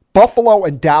 Buffalo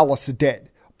and Dallas did.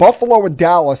 Buffalo and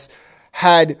Dallas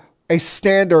had a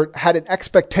standard, had an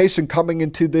expectation coming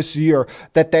into this year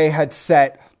that they had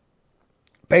set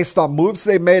based on moves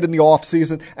they made in the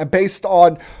offseason and based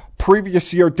on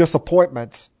previous year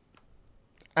disappointments.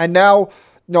 And now,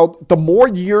 the more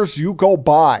years you go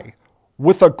by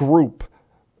with a group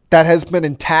that has been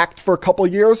intact for a couple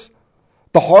of years,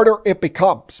 the harder it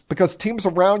becomes because teams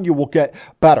around you will get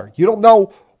better. You don't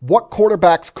know what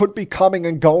quarterbacks could be coming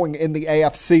and going in the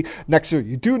AFC next year.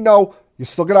 You do know you're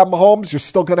still going to have Mahomes, you're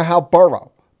still going to have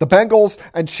Burrow. The Bengals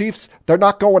and Chiefs, they're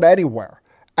not going anywhere.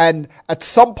 And at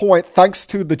some point, thanks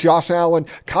to the Josh Allen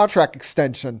contract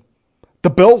extension, the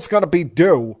Bills going to be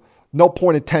due, no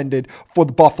point intended, for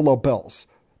the Buffalo Bills.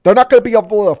 They're not going to be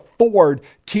able to afford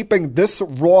keeping this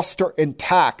roster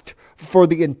intact for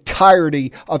the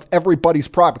entirety of everybody's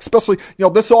prime. Especially,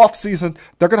 this offseason,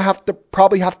 they're going to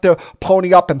probably have to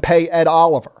pony up and pay Ed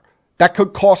Oliver. That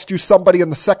could cost you somebody in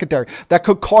the secondary. That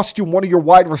could cost you one of your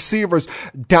wide receivers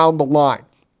down the line.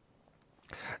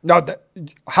 Now,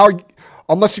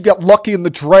 unless you get lucky in the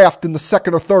draft in the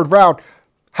second or third round,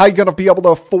 how are you going to be able to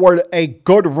afford a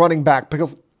good running back?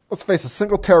 Because let's face it,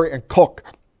 Singletary and Cook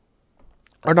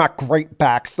are not great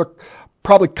backs. They're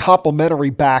probably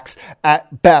complimentary backs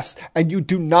at best. And you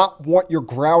do not want your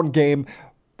ground game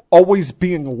always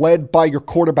being led by your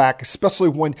quarterback, especially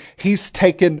when he's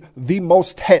taken the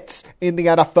most hits in the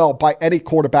NFL by any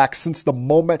quarterback since the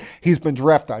moment he's been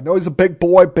drafted. I know he's a big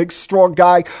boy, big, strong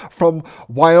guy from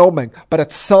Wyoming, but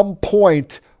at some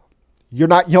point, you're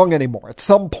not young anymore. At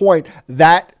some point,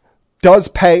 that does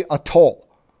pay a toll.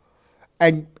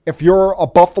 And if you're a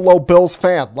Buffalo Bills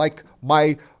fan, like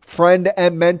my friend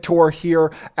and mentor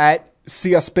here at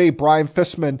CSB, Brian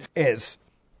Fishman, is,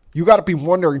 you got to be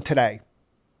wondering today,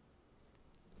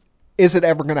 is it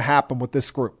ever going to happen with this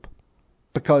group?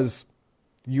 Because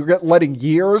you're letting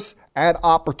years and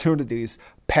opportunities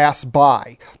pass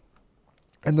by.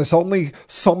 And there's only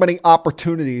so many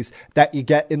opportunities that you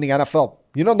get in the NFL.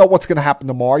 You don't know what's going to happen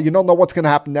tomorrow. You don't know what's going to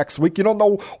happen next week. You don't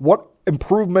know what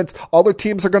improvements other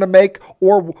teams are going to make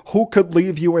or who could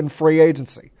leave you in free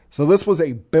agency. So this was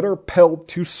a bitter pill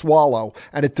to swallow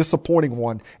and a disappointing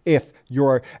one if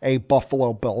you're a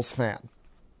Buffalo Bills fan.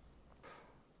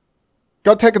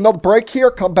 Gonna take another break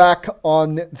here, come back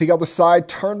on the other side,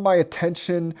 turn my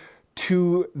attention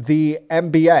to the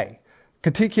NBA.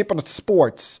 Continue keeping it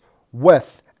sports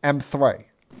with M3.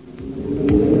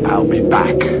 I'll be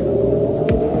back.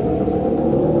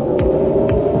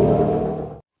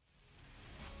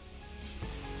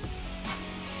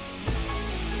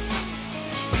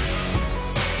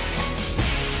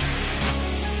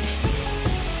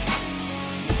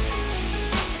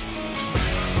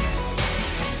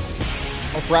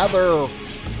 Rather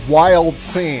wild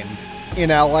scene in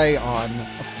LA on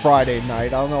Friday night. I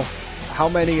don't know how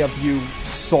many of you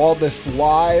saw this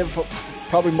live.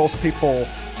 Probably most people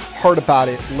heard about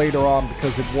it later on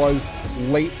because it was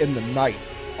late in the night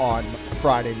on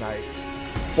Friday night.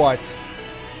 But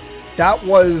that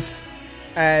was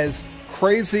as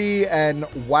crazy and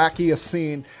wacky a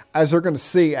scene as you're going to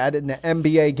see at an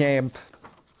NBA game.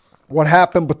 What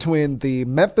happened between the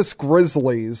Memphis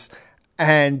Grizzlies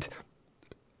and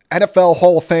NFL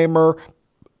Hall of Famer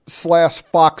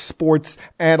 / Fox Sports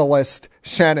analyst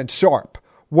Shannon Sharpe,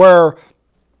 where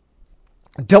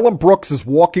Dillon Brooks is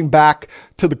walking back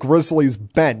to the Grizzlies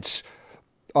bench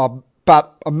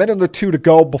about a minute or two to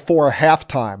go before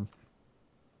halftime.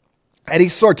 And he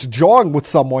starts jawing with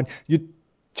someone. You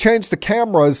change the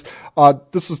cameras.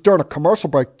 This was during a commercial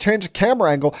break. Change the camera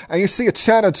angle, and you see it's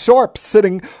Shannon Sharpe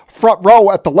sitting front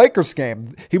row at the Lakers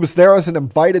game. He was there as an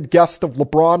invited guest of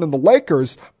LeBron and the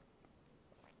Lakers.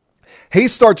 He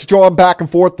starts drawing back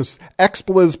and forth. There's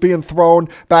expletives being thrown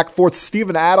back and forth.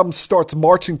 Steven Adams starts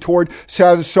marching toward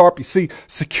Shannon Sharpe. You see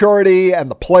security and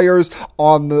the players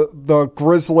on the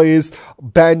Grizzlies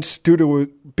bench due to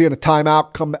being a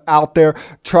timeout come out there,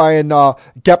 try and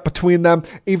get between them.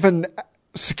 Even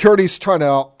security's trying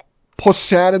to push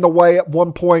Shannon away at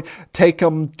one point, take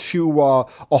him to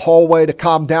a hallway to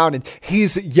calm down, and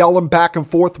he's yelling back and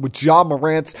forth with Ja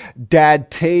Morant's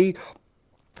dad, T.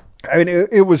 I mean,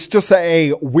 it was just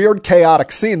a weird,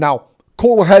 chaotic scene. Now,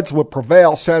 cooler heads would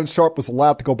prevail. Shannon Sharpe was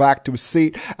allowed to go back to his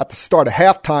seat at the start of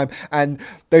halftime, and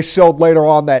they showed later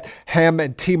on that him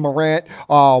and T. Morant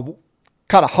kind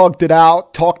of hugged it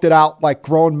out, talked it out like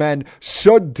grown men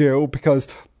should do, because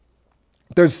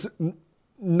there's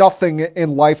nothing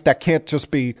in life that can't just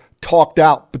be talked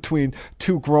out between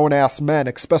two grown-ass men,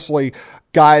 especially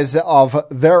guys of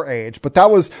their age. But that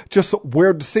was just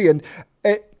weird to see, and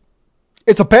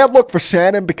it's a bad look for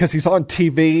Shannon because he's on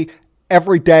TV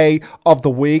every day of the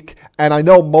week. And I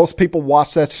know most people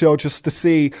watch that show just to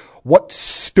see what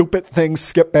stupid things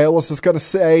Skip Bayless is going to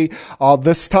say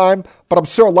this time. But I'm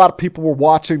sure a lot of people were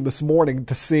watching this morning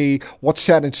to see what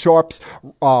Shannon Sharpe's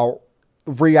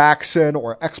reaction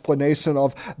or explanation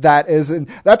of that is. And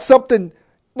that's something, you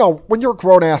know, when you're a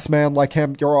grown-ass man like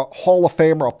him, you're a Hall of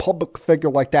Famer, a public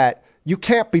figure like that, you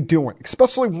can't be doing,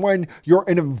 especially when you're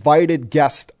an invited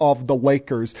guest of the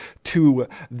Lakers to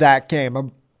that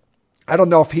game. I don't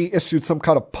know if he issued some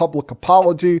kind of public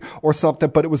apology or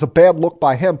something, but it was a bad look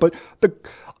by him. But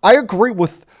I agree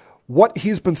with what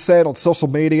he's been saying on social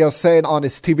media, saying on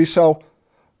his TV show.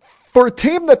 For a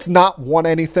team that's not won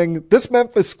anything, this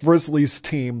Memphis Grizzlies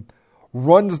team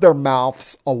runs their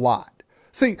mouths a lot.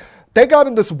 See, they got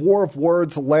in this war of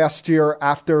words last year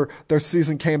after their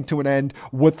season came to an end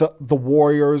with the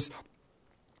Warriors,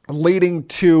 leading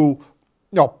to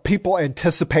people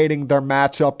anticipating their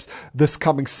matchups this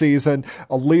coming season,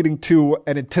 leading to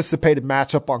an anticipated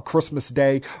matchup on Christmas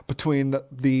Day between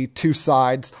the two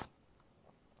sides.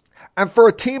 And for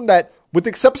a team that, with the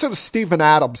exception of Steven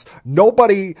Adams,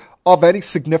 nobody of any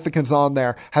significance on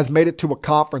there has made it to a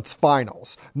conference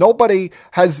finals. Nobody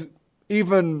has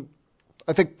even,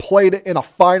 I think, played in a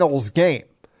finals game.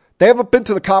 They haven't been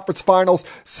to the conference finals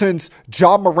since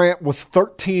John Morant was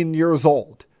 13 years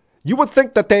old. You would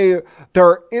think that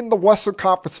they're in the Western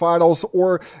Conference Finals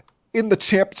or in the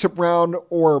championship round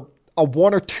or a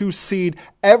 1 or 2 seed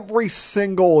every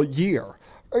single year.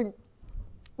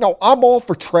 No, I'm all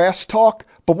for trash talk,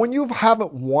 but when you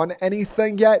haven't won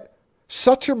anything yet,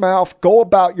 shut your mouth, go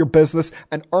about your business,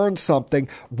 and earn something,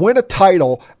 win a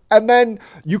title, and then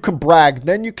you can brag.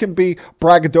 Then you can be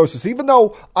braggadocious. Even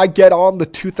though I get on the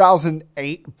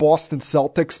 2008 Boston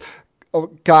Celtics,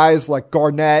 guys like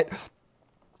Garnett,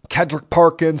 Kendrick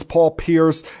Perkins, Paul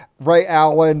Pierce, Ray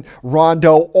Allen,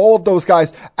 Rondo, all of those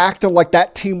guys acting like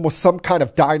that team was some kind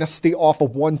of dynasty off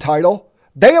of one title.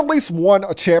 They at least won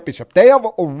a championship. They have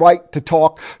a right to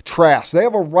talk trash. They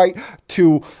have a right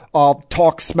to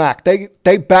talk smack.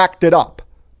 They backed it up.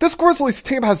 This Grizzlies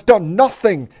team has done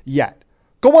nothing yet.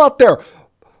 Go out there,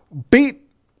 beat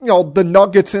the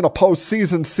Nuggets in a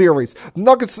postseason series. The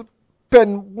Nuggets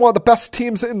been one of the best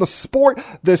teams in the sport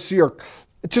this year.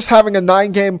 Just having a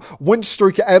 9-game win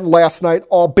streak end last night,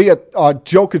 albeit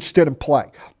Jokic didn't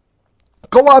play.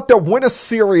 Go out there, win a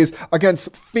series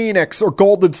against Phoenix or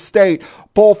Golden State,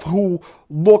 both who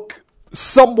look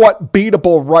somewhat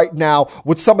beatable right now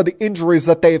with some of the injuries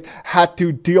that they've had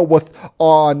to deal with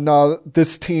on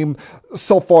this team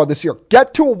so far this year.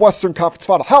 Get to a Western Conference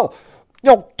final. Hell,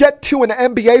 get to an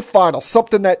NBA final,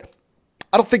 something that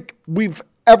I don't think we've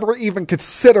ever even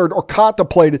considered or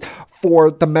contemplated for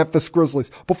the Memphis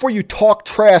Grizzlies. Before you talk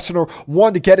trash and are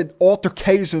wanting to get in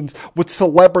altercations with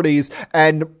celebrities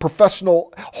and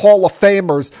professional Hall of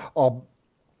Famers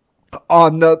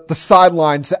on the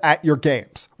sidelines at your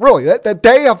games. Really,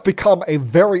 they have become a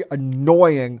very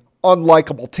annoying,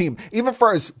 unlikable team. Even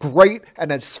for as great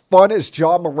and as fun as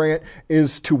John Morant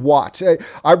is to watch.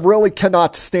 I really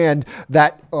cannot stand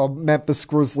that Memphis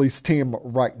Grizzlies team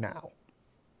right now.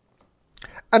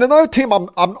 And another team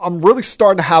I'm really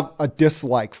starting to have a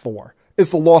dislike for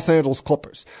is the Los Angeles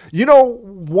Clippers.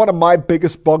 One of my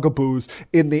biggest bugaboos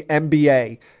in the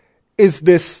NBA is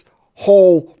this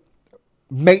whole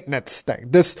maintenance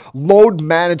thing, this load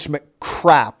management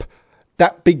crap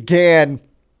that began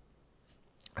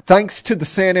thanks to the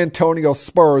San Antonio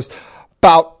Spurs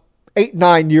about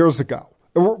 8-9 years ago.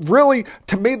 Really,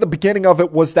 to me, the beginning of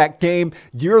it was that game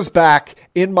years back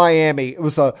in Miami. It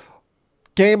was a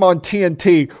game on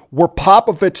TNT where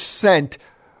Popovich sent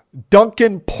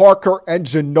Duncan, Parker, and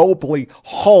Ginobili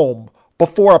home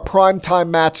before a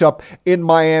primetime matchup in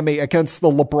Miami against the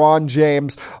LeBron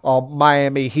James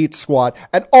Miami Heat squad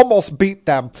and almost beat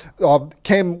them.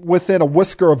 Came within a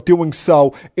whisker of doing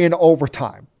so in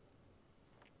overtime.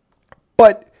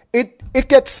 But it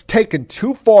gets taken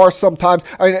too far sometimes.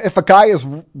 I mean, if a guy is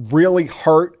really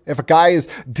hurt, if a guy is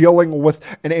dealing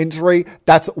with an injury,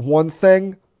 that's one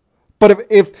thing. But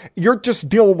if you're just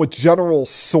dealing with general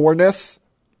soreness,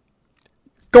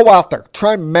 go out there.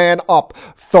 Try and man up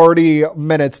 30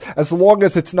 minutes as long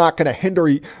as it's not going to hinder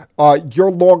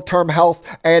your long-term health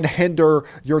and hinder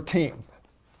your team.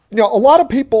 A lot of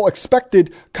people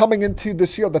expected coming into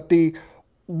this year that the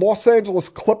Los Angeles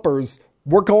Clippers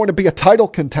were going to be a title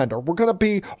contender. We're going to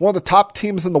be one of the top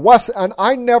teams in the West, and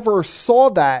I never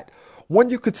saw that when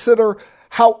you consider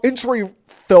how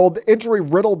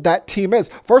injury-riddled that team is.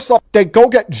 First off, they go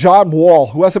get John Wall,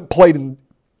 who hasn't played in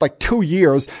like 2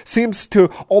 years, seems to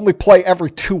only play every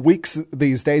 2 weeks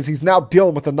these days. He's now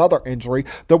dealing with another injury.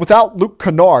 They're without Luke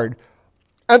Kennard,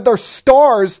 and their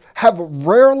stars have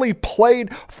rarely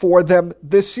played for them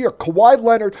this year. Kawhi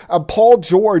Leonard and Paul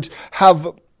George have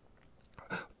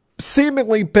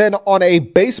seemingly been on a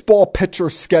baseball pitcher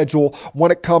schedule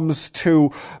when it comes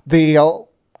to the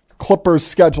Clippers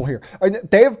schedule here.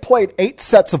 They have played 8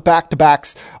 sets of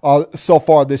back-to-backs so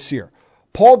far this year.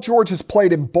 Paul George has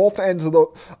played in both ends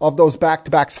of those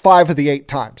back-to-backs 5 of the 8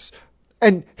 times.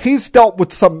 And he's dealt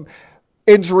with some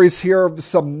injuries here,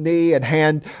 some knee and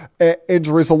hand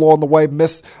injuries along the way,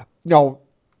 missed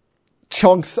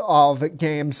chunks of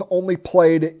games, only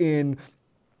played in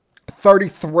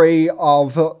 33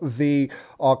 of the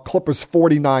Clippers'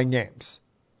 49 games.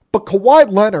 But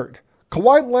Kawhi Leonard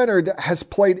has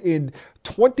played in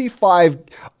 25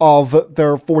 of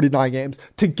their 49 games.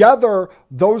 Together,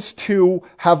 those two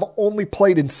have only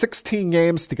played in 16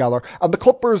 games together, and the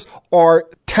Clippers are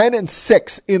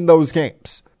 10-6 in those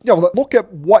games. look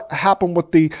at what happened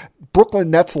with the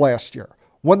Brooklyn Nets last year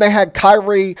when they had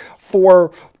Kyrie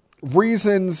for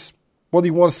reasons, whether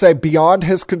you want to say beyond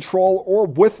his control or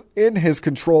within his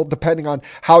control, depending on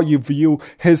how you view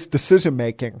his decision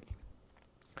making.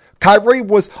 Kyrie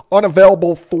was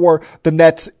unavailable for the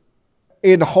Nets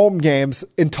in home games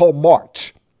until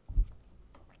March.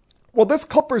 Well, this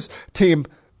Clippers team,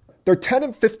 they're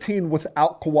 10-15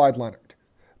 without Kawhi Leonard.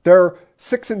 They're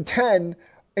 6-10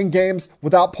 in games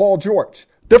without Paul George.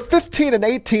 They're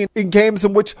 15-18 in games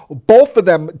in which both of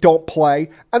them don't play,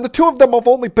 and the two of them have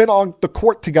only been on the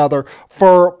court together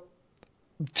for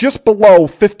just below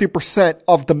 50%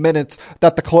 of the minutes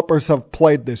that the Clippers have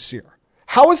played this year.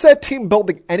 How is that team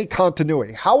building any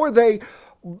continuity? How are they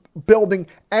building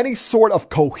any sort of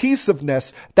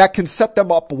cohesiveness that can set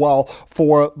them up well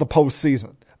for the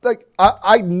postseason? Like,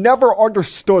 I never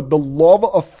understood the love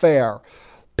affair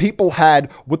people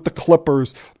had with the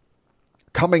Clippers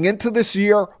coming into this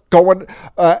year, going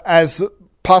as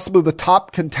possibly the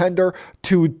top contender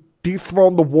to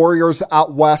dethrone the Warriors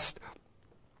out west.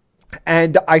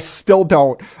 And I still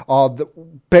don't,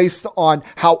 based on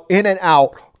how in and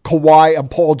out Kawhi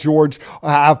and Paul George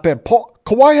have been.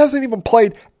 Kawhi hasn't even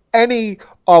played any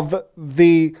of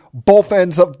the both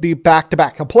ends of the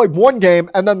back-to-back. He played one game,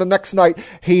 and then the next night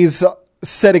he's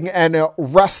sitting and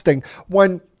resting.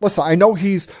 Listen, I know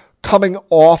he's coming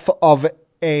off of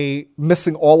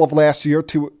missing all of last year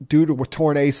due to a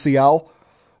torn ACL,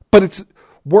 but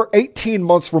we're 18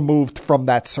 months removed from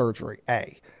that surgery,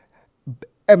 A.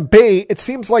 And B, it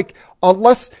seems like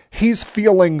unless he's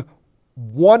feeling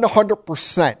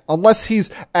 100%, unless he's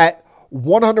at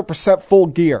 100% full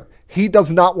gear, he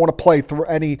does not want to play through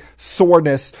any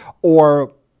soreness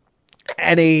or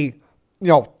any,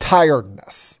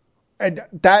 tiredness. And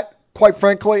that, quite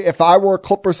frankly, if I were a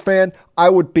Clippers fan, I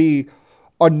would be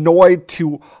annoyed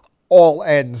to all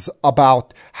ends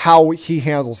about how he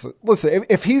handles it. Listen,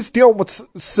 if he's dealing with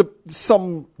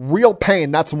some real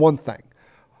pain, that's one thing.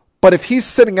 But if he's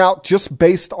sitting out just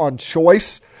based on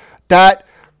choice, that,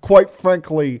 quite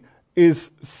frankly,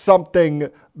 is something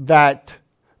that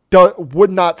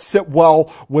would not sit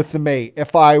well with me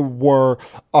if I were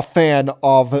a fan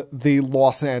of the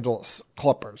Los Angeles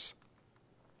Clippers.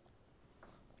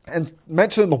 And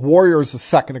mentioning the Warriors a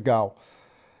second ago,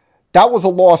 that was a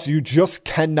loss you just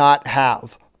cannot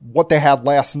have, what they had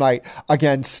last night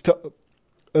against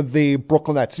the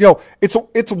Brooklyn Nets.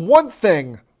 It's one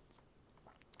thing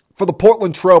for the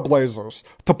Portland Trailblazers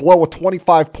to blow a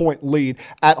 25-point lead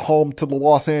at home to the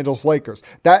Los Angeles Lakers.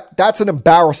 That's an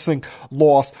embarrassing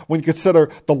loss when you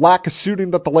consider the lack of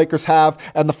shooting that the Lakers have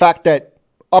and the fact that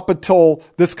up until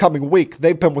this coming week,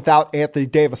 they've been without Anthony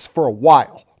Davis for a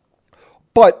while.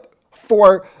 But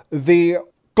for the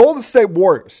Golden State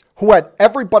Warriors, who had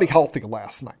everybody healthy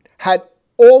last night, had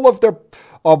all of their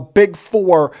big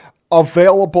four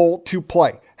available to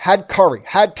play, had Curry,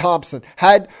 had Thompson,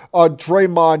 had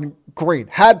Draymond Green,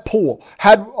 had Poole,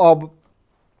 had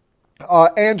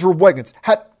Andrew Wiggins,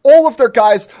 had all of their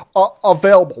guys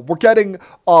available. We're getting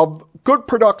good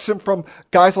production from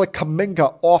guys like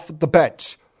Kuminga off the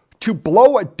bench. To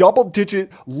blow a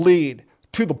double-digit lead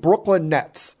to the Brooklyn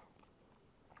Nets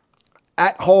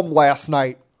at home last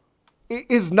night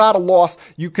is not a loss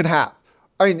you can have.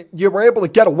 I mean, you were able to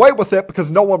get away with it because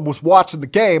no one was watching the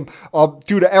game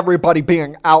due to everybody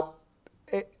being out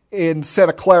in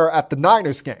Santa Clara at the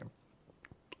Niners game.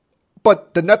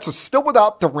 But the Nets are still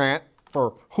without Durant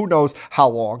for who knows how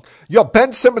long. You have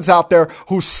Ben Simmons out there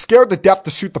who's scared to death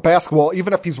to shoot the basketball,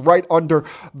 even if he's right under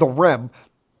the rim.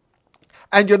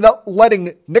 And you're not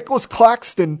letting Nicholas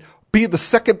Claxton be the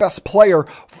second best player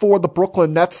for the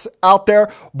Brooklyn Nets out there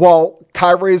while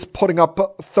Kyrie is putting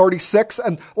up 36.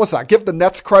 And listen, I give the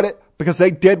Nets credit because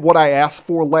they did what I asked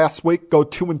for last week, go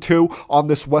 2-2 on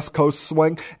this West Coast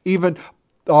swing. Even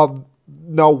one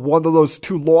of those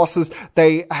two losses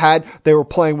they had, they were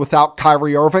playing without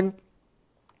Kyrie Irving.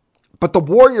 But the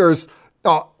Warriors,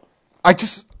 I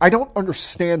don't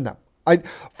understand them.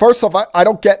 First off, I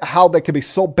don't get how they can be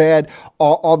so bad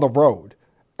on the road.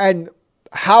 And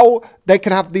how they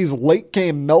can have these late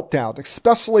game meltdowns,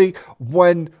 especially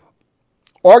when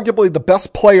arguably the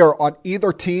best player on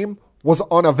either team was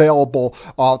unavailable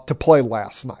to play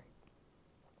last night.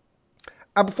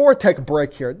 And before I take a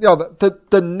break here,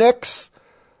 the Knicks,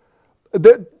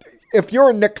 if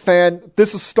you're a Knicks fan,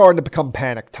 this is starting to become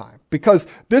panic time because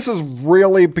this is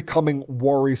really becoming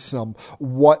worrisome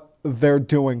what they're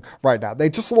doing right now. They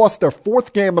just lost their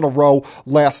fourth game in a row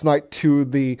last night to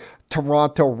the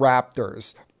Toronto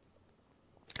Raptors.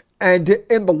 And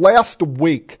in the last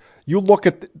week, you look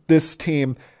at this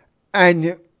team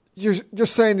and you're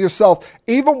saying to yourself,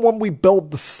 even when we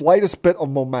build the slightest bit of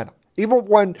momentum, even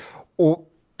when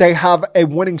they have a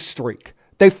winning streak,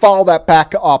 they follow that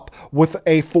back up with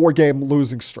a 4-game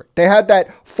losing streak. They had that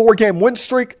 4-game win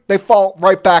streak. They follow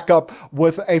right back up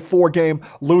with a 4-game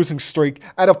losing streak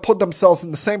and have put themselves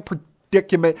in the same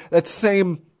predicament, that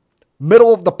same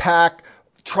middle of the pack,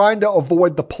 trying to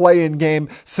avoid the play-in game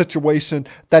situation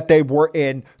that they were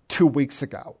in 2 weeks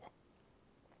ago.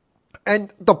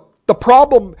 And the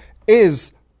problem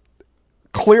is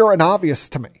clear and obvious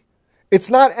to me. It's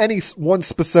not any one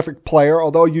specific player,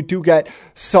 although you do get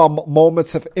some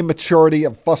moments of immaturity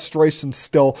and frustration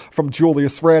still from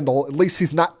Julius Randle. At least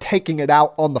he's not taking it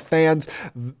out on the fans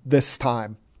this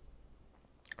time.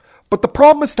 But the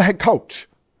problem is the head coach.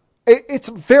 It's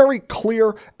very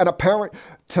clear and apparent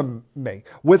to me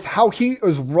with how he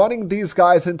is running these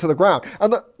guys into the ground.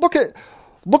 And look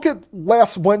at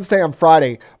last Wednesday and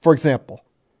Friday, for example.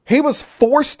 He was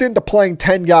forced into playing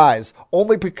 10 guys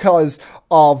only because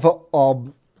of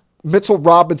Mitchell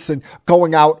Robinson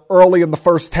going out early in the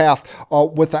first half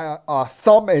with a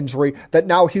thumb injury that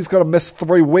now he's going to miss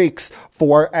 3 weeks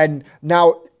for, and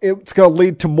now it's going to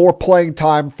lead to more playing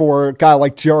time for a guy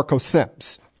like Jericho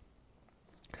Sims.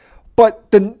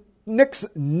 But the Knicks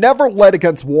never led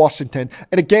against Washington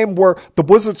in a game where the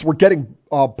Wizards were getting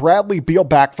Bradley Beal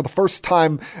back for the first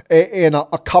time in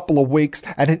a couple of weeks,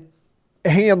 and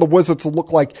he and the Wizards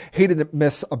look like he didn't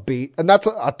miss a beat. And that's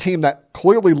a team that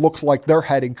clearly looks like they're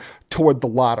heading toward the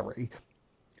lottery.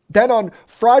 Then on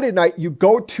Friday night, you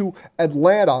go to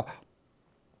Atlanta,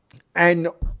 and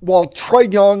while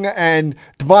Trae Young and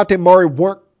Dejounte Murray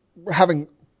weren't having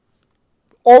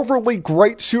overly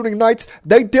great shooting nights,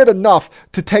 they did enough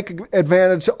to take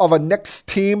advantage of a Knicks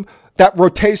team that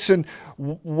rotation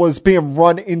was being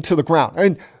run into the ground. I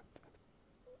mean,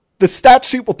 the stat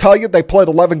sheet will tell you they played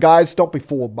 11 guys. Don't be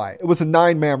fooled by it. It was a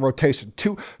 9-man rotation.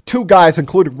 Two guys,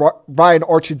 including Ryan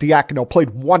Arcidiacono,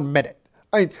 played 1 minute.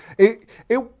 I mean,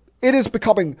 it is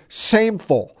becoming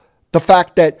shameful, the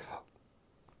fact that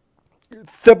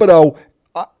Thibodeau,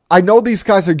 I know these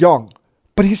guys are young,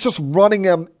 but he's just running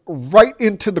them right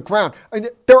into the ground. I mean,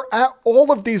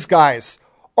 all of these guys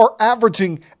are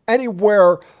averaging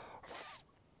anywhere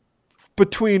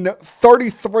between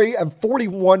 33 and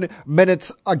 41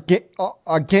 minutes a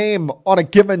game on a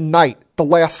given night the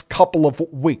last couple of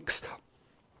weeks.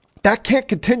 That can't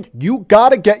continue. You got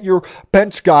to get your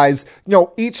bench guys,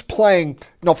 each playing,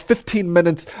 15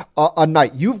 minutes a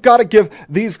night. You've got to give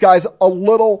these guys a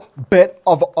little bit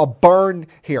of a burn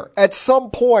here. At some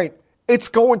point, it's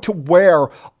going to wear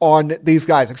on these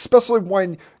guys, especially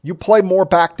when you play more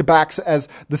back-to-backs as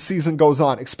the season goes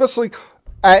on, especially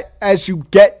as you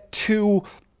get to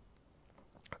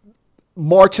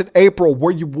March and April,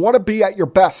 where you want to be at your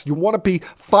best. You want to be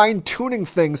fine-tuning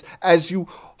things as you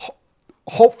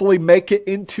hopefully make it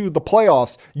into the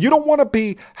playoffs. You don't want to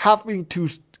be having to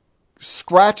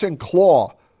scratch and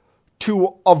claw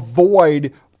to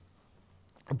avoid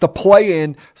the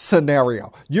play-in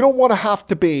scenario. You don't want to have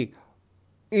to be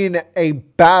in a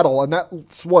battle, and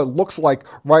that's what it looks like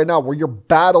right now, where you're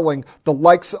battling the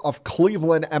likes of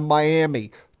Cleveland and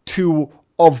Miami to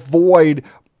avoid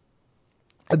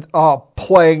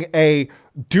playing a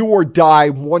do-or-die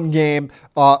 1-game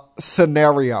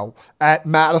scenario at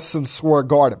Madison Square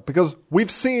Garden. Because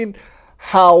we've seen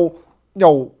how,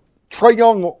 Trae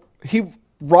Young, he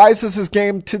rises his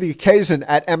game to the occasion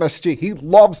at MSG. He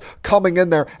loves coming in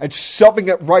there and shoving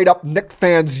it right up Knicks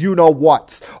fans'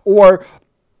 you-know-whats. Or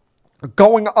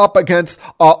going up against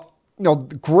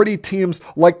gritty teams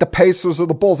like the Pacers or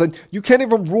the Bulls. And you can't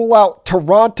even rule out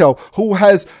Toronto, who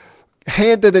has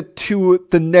handed it to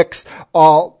the Knicks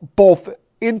both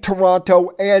in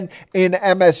Toronto and in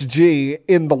MSG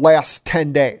in the last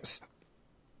 10 days.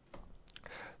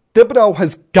 Thibodeau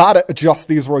has got to adjust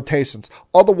these rotations.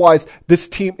 Otherwise, this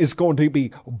team is going to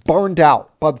be burned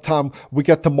out by the time we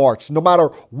get to March. No matter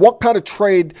what kind of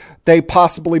trade they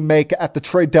possibly make at the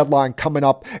trade deadline coming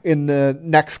up in the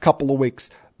next couple of weeks,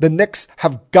 the Knicks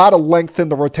have got to lengthen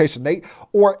the rotation.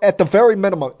 Or at the very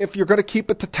minimum, if you're going to keep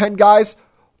it to 10 guys,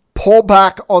 pull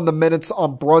back on the minutes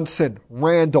on Brunson,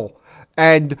 Randall,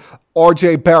 and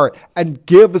RJ Barrett, and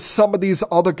give some of these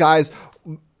other guys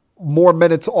more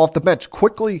minutes off the bench.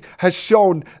 Quickly has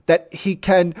shown that he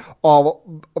can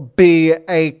be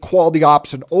a quality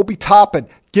option. Obi Toppin,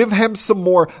 give him some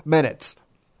more minutes.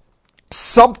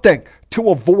 Something to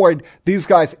avoid these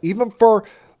guys, even for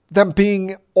them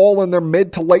being all in their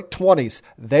mid to late 20s.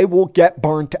 They will get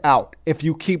burnt out if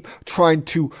you keep trying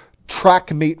to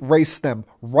track meet race them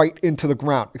right into the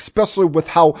ground, especially with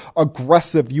how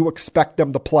aggressive you expect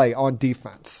them to play on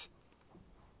defense.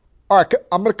 All right,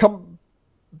 I'm going to come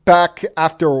back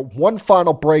after one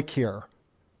final break here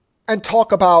and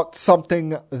talk about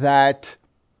something that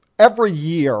every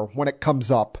year when it comes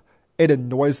up, it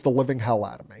annoys the living hell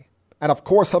out of me. And of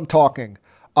course, I'm talking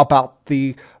about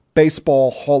the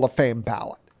Baseball Hall of Fame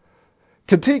ballot.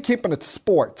 Continue keeping it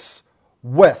sports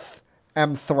with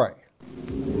M3.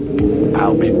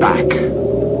 I'll be back.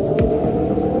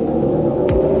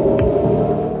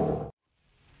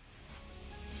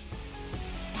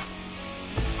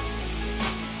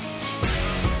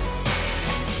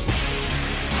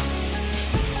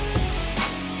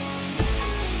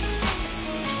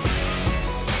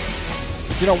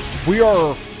 You know, we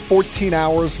are 14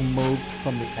 hours removed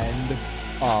from the end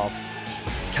of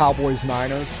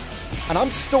Cowboys-Niners, and I'm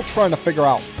still trying to figure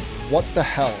out what the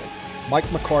hell Mike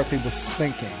McCarthy was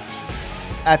thinking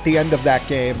at the end of that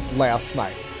game last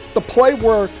night. The play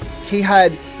where he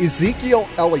had Ezekiel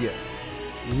Elliott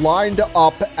lined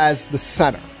up as the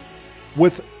center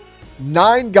with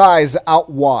 9 guys out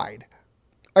wide.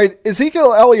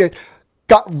 Ezekiel Elliott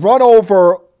got run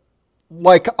over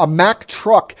like a Mack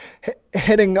truck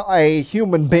hitting a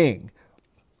human being.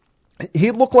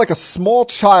 He looked like a small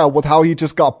child with how he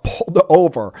just got pulled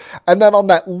over. And then on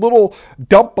that little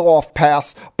dump-off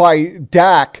pass by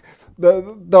Dak,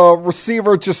 the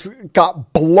receiver just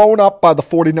got blown up by the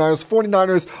 49ers.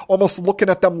 49ers almost looking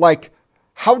at them like,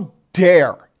 how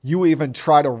dare you even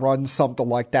try to run something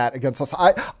like that against us?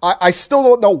 I still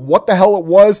don't know what the hell it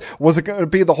was. Was it going to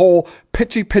be the whole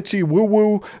pitchy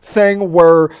woo-woo thing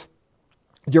where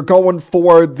you're going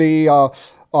for the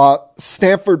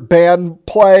Stanford band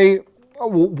play?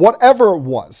 Whatever it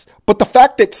was. But the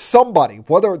fact that somebody,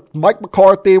 whether it's Mike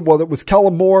McCarthy, whether it was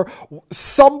Kellen Moore,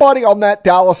 somebody on that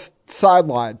Dallas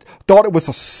sideline thought it was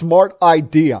a smart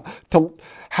idea to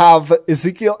have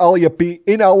Ezekiel Elliott be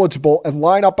ineligible and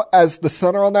line up as the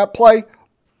center on that play,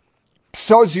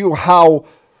 shows you how,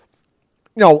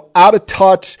 out of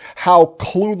touch, how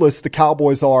clueless the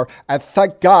Cowboys are. And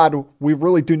thank God we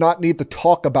really do not need to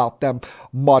talk about them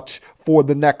much for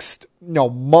the next,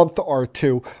 month or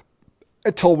two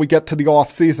until we get to the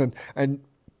off season and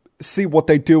see what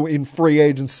they do in free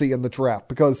agency and the draft.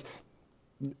 Because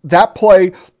that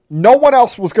play, no one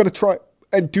else was going to try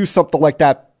and do something like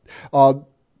that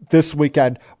this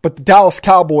weekend. But the Dallas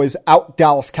Cowboys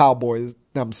out-Dallas Cowboys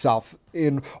themselves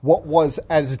in what was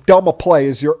as dumb a play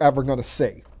as you're ever going to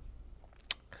see.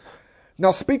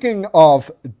 Now, speaking of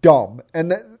dumb,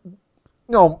 and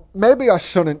maybe I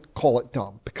shouldn't call it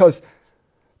dumb, because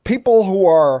people who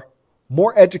are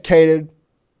more educated,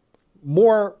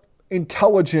 more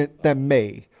intelligent than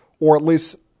me, or at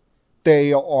least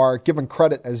they are given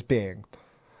credit as being,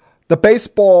 the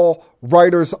Baseball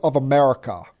Writers of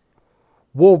America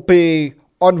will be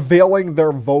unveiling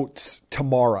their votes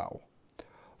tomorrow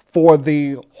for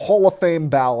the Hall of Fame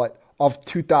ballot of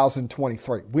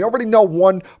 2023. We already know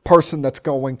one person that's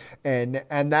going in,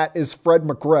 and that is Fred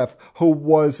McGriff, who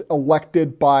was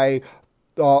elected by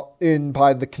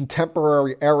the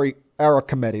Contemporary Era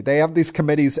Committee. They have these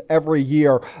committees every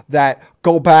year that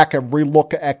go back and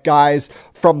relook at guys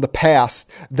from the past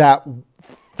that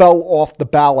fell off the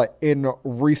ballot in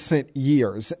recent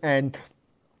years. And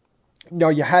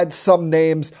you had some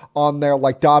names on there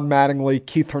like Don Mattingly,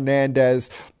 Keith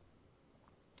Hernandez,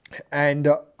 and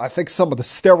I think some of the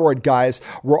steroid guys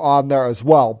were on there as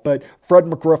well. But Fred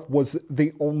McGriff was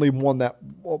the only one that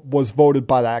was voted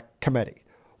by that committee.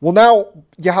 Well, now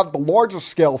you have the larger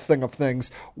scale thing of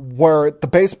things where the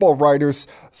baseball writers,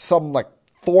 some like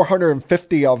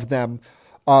 450 of them,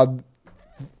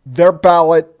 their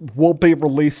ballot will be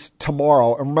released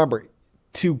tomorrow. And remember,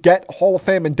 to get Hall of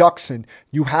Fame induction,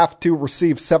 you have to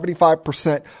receive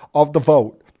 75% of the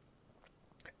vote.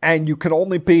 And you can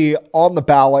only be on the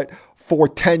ballot for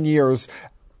 10 years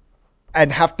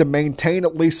and have to maintain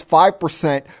at least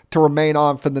 5% to remain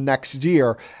on for the next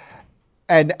year.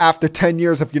 And after 10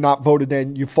 years, if you're not voted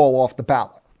in, you fall off the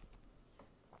ballot.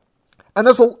 And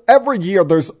every year,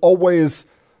 there's always,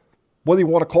 whether you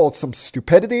want to call it some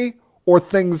stupidity or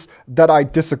things that I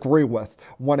disagree with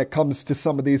when it comes to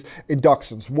some of these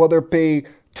inductions. Whether it be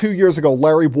 2 years ago,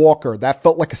 Larry Walker, that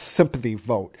felt like a sympathy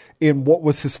vote in what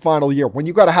was his final year. When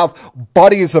you got to have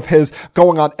buddies of his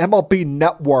going on MLB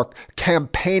Network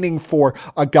campaigning for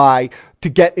a guy to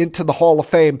get into the Hall of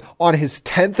Fame on his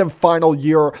 10th and final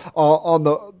year on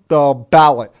the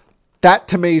ballot. That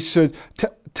to me should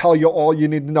tell you all you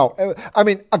need to know. I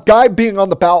mean, a guy being on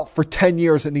the ballot for 10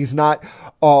 years and he's not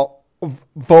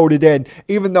voted in,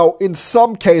 even though in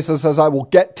some cases, as I will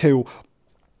get to,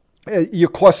 you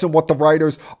question what the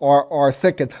writers are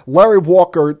thinking. Larry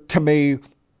Walker, to me,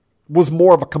 was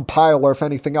more of a compiler, if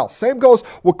anything else. Same goes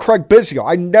with Craig Biggio.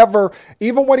 I never,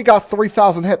 even when he got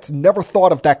 3,000 hits, never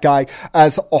thought of that guy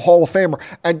as a Hall of Famer.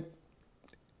 And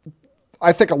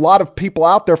I think a lot of people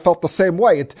out there felt the same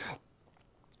way.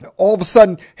 All of a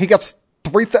sudden, he gets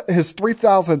his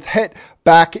 3,000th hit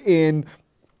back in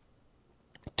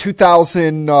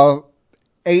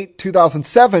 2008,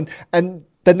 2007, and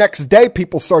the next day,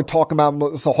 people started talking about him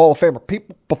as a Hall of Famer.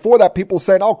 Before that, people were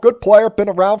saying, oh, good player, been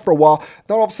around for a while.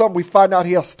 Then all of a sudden, we find out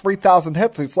he has 3,000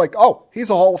 hits. It's like, oh, he's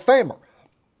a Hall of Famer.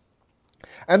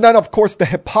 And then, of course, the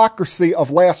hypocrisy of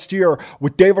last year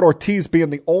with David Ortiz being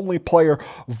the only player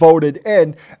voted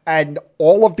in, and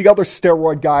all of the other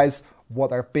steroid guys,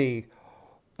 whether it be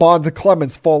Bonds and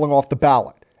Clemens, falling off the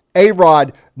ballot.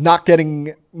 A-Rod not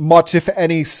getting much, if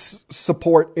any,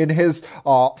 support in his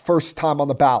first time on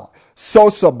the ballot.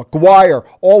 Sosa, McGuire,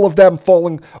 all of them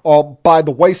falling by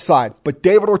the wayside. But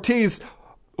David Ortiz,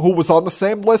 who was on the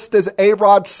same list as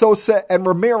A-Rod, Sosa, and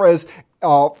Ramirez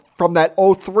from that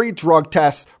 03 drug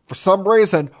test, for some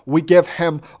reason, we give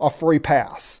him a free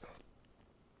pass.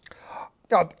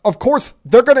 Now, of course,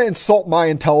 they're going to insult my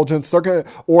intelligence.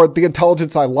 Or the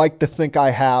intelligence I like to think I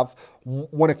have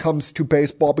when it comes to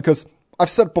baseball, because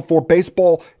I've said it before,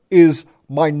 baseball is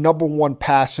my number one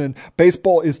passion.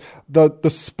 Baseball is the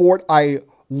sport I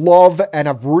love and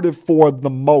have rooted for the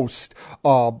most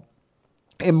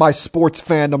in my sports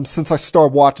fandom since I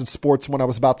started watching sports when I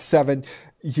was about 7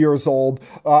 years old.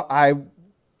 I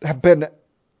have been,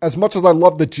 as much as I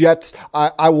love the Jets,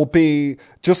 I will be,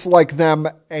 just like them,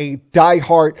 a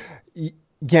diehard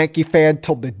Yankee fan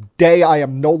till the day I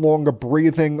am no longer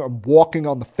breathing or walking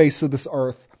on the face of this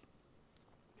earth.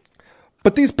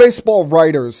 But these baseball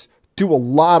writers do a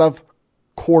lot of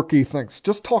quirky things.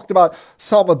 Just talked about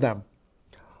some of them.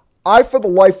 I, for the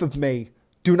life of me,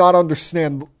 do not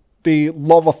understand the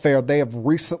love affair they have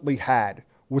recently had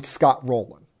with Scott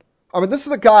Rowland. I mean, this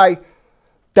is a guy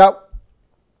that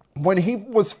when he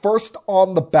was first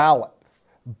on the ballot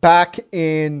back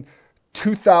in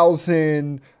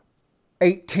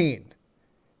 2018,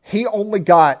 he only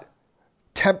got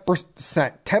 10%,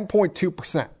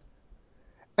 10.2%.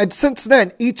 And since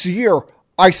then, each year,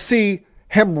 I see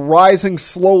him rising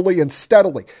slowly and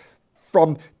steadily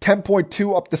from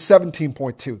 10.2 up to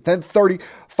 17.2, then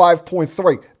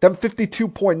 35.3, then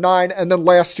 52.9, and then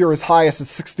last year his highest is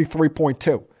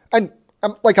 63.2. And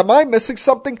am I missing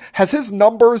something? Has his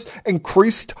numbers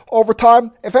increased over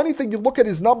time? If anything, you look at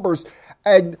his numbers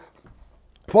and,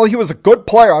 well, he was a good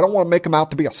player. I don't want to make him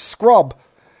out to be a scrub.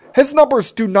 His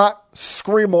numbers do not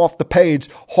scream off the page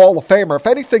Hall of Famer. If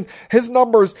anything, his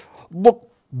numbers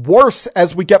look worse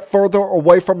as we get further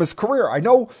away from his career. I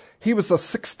know he was a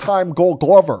 6-time Gold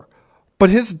Glover, but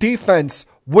his defense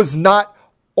was not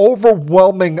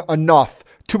overwhelming enough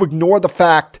to ignore the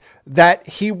fact that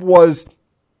he was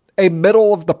a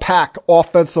middle-of-the-pack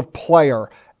offensive player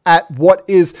at what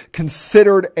is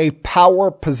considered a power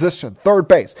position, third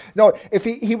base. Now, if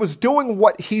he was doing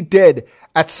what he did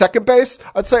at second base,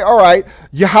 I'd say, all right,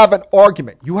 you have an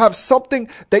argument. You have something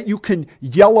that you can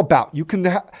yell about. You can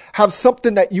have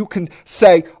something that you can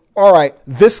say, all right,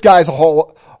 this guy's a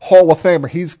Hall of Famer.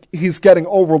 He's getting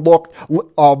overlooked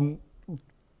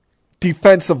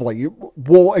defensively.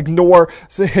 We'll ignore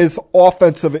his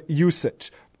offensive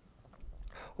usage.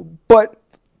 But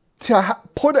to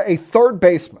put a third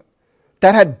baseman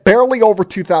that had barely over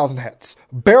 2,000 hits,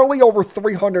 barely over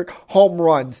 300 home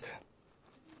runs,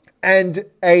 and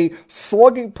a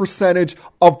slugging percentage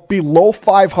of below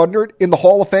 500 in the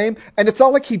Hall of Fame, and it's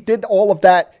not like he did all of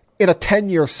that in a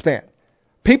 10-year span.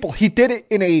 People, he did it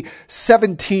in a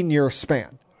 17-year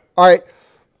span. All right?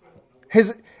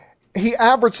 He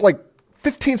averaged like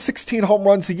 15, 16 home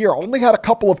runs a year, only had a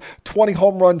couple of 20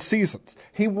 home run seasons.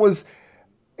 He was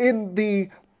in the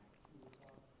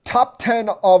top 10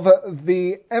 of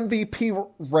the MVP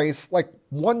race like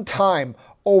one time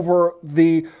over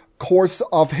the course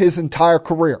of his entire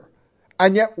career.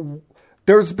 And yet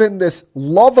there's been this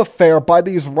love affair by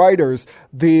these writers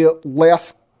the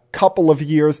last couple of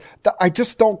years that I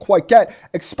just don't quite get,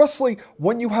 especially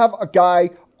when you have a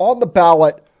guy on the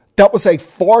ballot that was a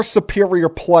far superior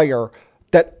player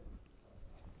that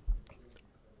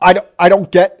I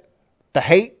don't get the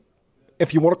hate,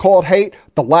 if you want to call it hate,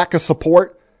 the lack of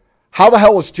support. How the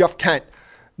hell is Jeff Kent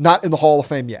not in the Hall of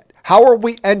Fame yet? How are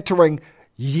we entering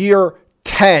year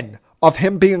 10 of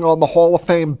him being on the Hall of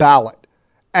Fame ballot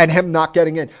and him not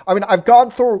getting in? I mean, I've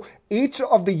gone through each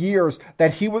of the years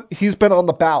that he's been on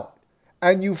the ballot,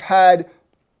 and you've had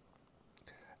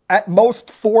at most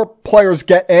 4 players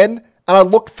get in, and I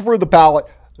look through the ballot,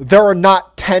 there are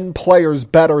not 10 players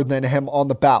better than him on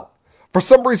the ballot. For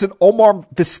some reason, Omar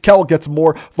Vizquel gets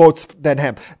more votes than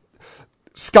him.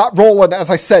 Scott Rowland, as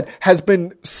I said, has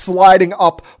been sliding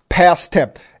up past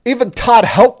him. Even Todd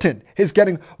Helton is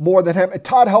getting more than him. And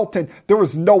Todd Helton, there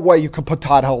is no way you can put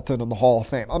Todd Helton in the Hall of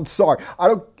Fame. I'm sorry. I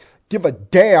don't give a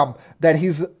damn that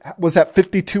was at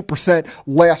 52%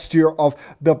 last year of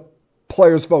the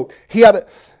players' vote. He had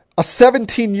a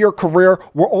 17-year career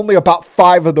where only about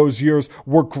 5 of those years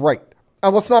were great.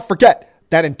 And let's not forget,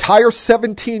 that entire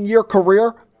 17-year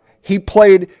career, he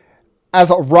played as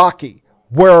a Rocky,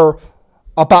 where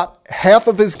about half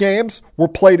of his games were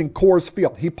played in Coors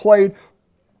Field. He played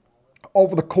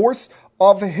over the course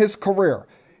of his career.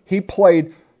 He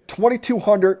played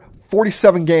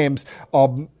 2,247 games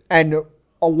and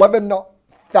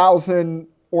 11,000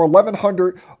 or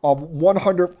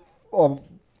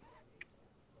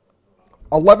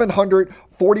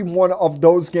 1,141 of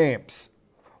those games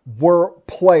were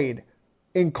played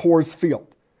in Coors Field.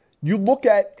 You look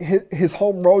at his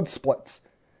home road splits.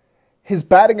 His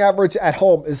batting average at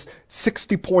home is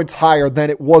 60 points higher than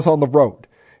it was on the road.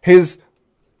 His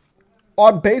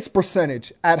on-base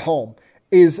percentage at home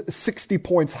is 60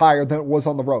 points higher than it was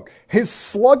on the road. His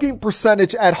slugging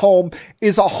percentage at home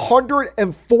is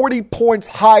 140 points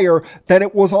higher than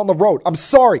it was on the road. I'm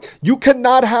sorry. You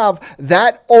cannot have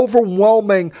that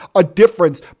overwhelming a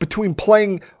difference between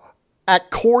playing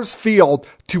at Coors Field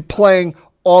to playing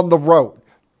on the road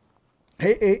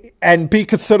and be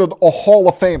considered a Hall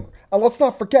of Famer. And let's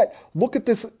not forget, look at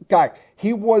this guy.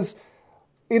 He was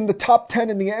in the top 10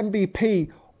 in the MVP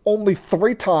only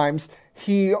 3 times.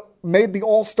 He made the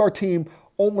All-Star team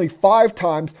only 5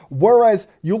 times. Whereas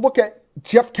you look at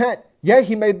Jeff Kent. Yeah,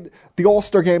 he made the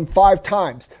All-Star game 5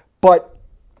 times. But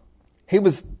he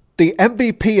was the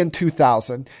MVP in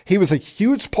 2000. He was a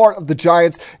huge part of the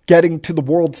Giants getting to the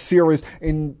World Series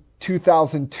in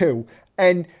 2002.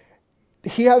 And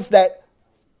he has that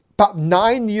about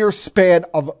 9-year span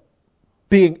of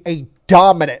being a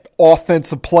dominant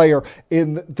offensive player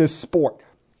in this sport.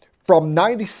 From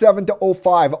 97 to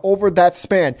 05, over that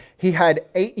span, he had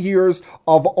 8 years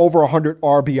of over 100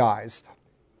 RBIs.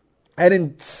 And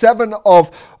in 7 of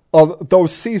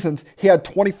those seasons, he had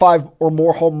 25 or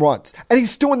more home runs. And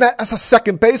he's doing that as a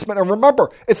second baseman. And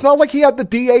remember, it's not like he had the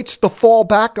DH to fall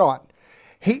back on.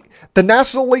 The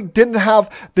National League didn't have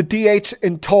the DH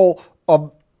until,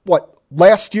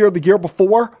 last year, the year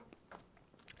before?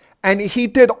 And he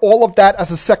did all of that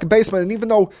as a second baseman. And even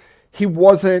though he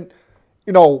wasn't,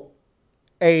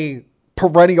 a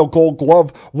perennial Gold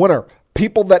Glove winner,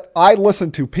 people that I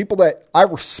listen to, people that I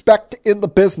respect in the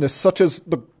business, such as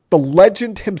the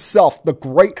legend himself, the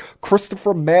great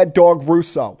Christopher Mad Dog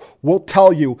Russo, will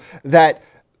tell you that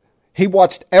he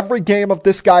watched every game of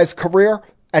this guy's career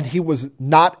and he was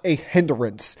not a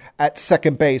hindrance at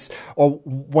second base or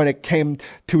when it came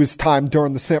to his time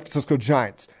during the San Francisco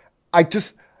Giants.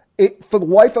 For the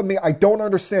life of me, I don't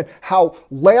understand how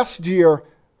last year,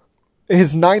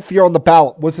 his 9th year on the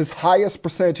ballot, was his highest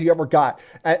percentage he ever got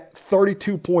at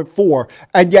 32.4.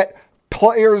 And yet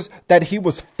players that he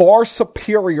was far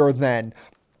superior than,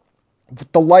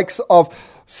 the likes of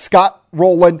Scott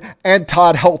Rowland and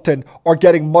Todd Helton, are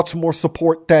getting much more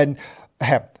support than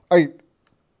him.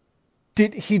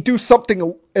 Did he do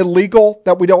something illegal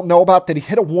that we don't know about? Did he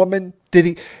hit a woman?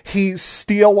 Did he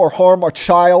steal or harm a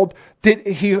child? Did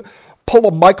he pull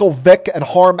a Michael Vick and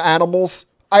harm animals?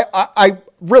 I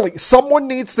really, someone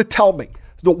needs to tell me.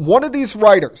 One of these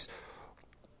writers,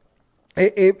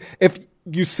 if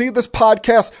you see this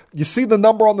podcast, you see the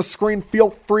number on the screen,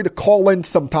 feel free to call in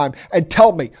sometime and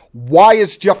tell me, why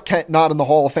is Jeff Kent not in the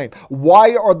Hall of Fame?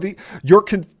 Why are your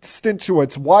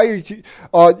constituents, why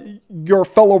are your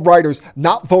fellow writers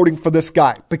not voting for this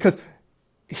guy? Because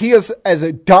he is as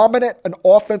a dominant an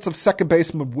offensive second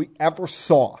baseman we ever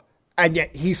saw. And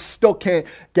yet he still can't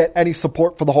get any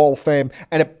support for the Hall of Fame.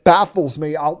 And it baffles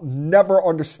me. I'll never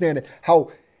understand it.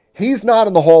 How he's not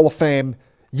in the Hall of Fame,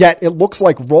 yet it looks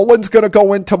like Rowland's going to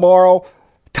go in tomorrow.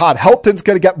 Todd Helton's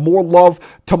going to get more love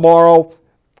tomorrow.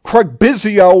 Craig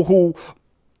Biggio, who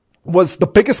was the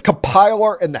biggest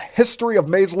compiler in the history of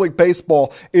Major League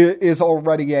Baseball, is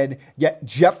already in. Yet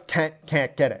Jeff Kent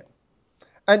can't get in.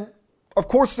 And, of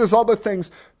course, there's other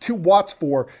things to watch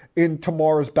for in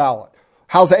tomorrow's ballot.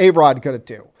 How's A-Rod going to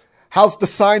do? How's the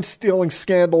sign-stealing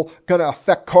scandal going to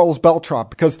affect Carlos Beltran?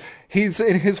 Because he's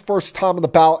in his first time on the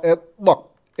ballot.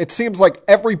 Look, it seems like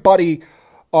everybody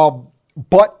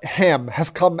but him has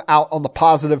come out on the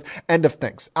positive end of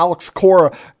things. Alex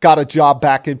Cora got a job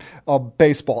back in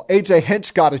baseball. A.J.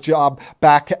 Hinch got a job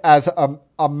back as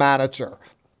a manager.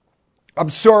 I'm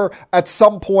sure at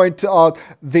some point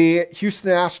the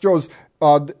Houston Astros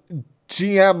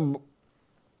GM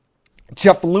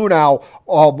Jeff Luhnow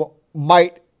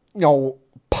might,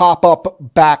 pop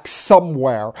up back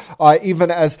somewhere,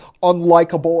 even as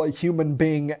unlikable a human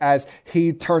being as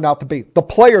he turned out to be. The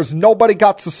players, nobody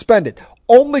got suspended.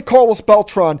 Only Carlos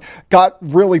Beltran got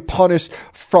really punished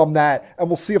from that, and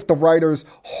we'll see if the writers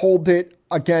hold it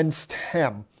against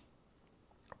him.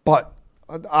 But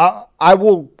I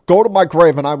will go to my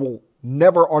grave and I will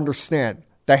never understand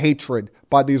the hatred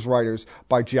by these writers,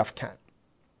 by Jeff Kent.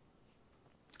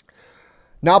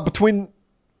 Now, between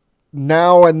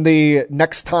now and the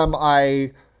next time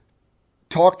I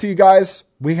talk to you guys,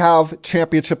 we have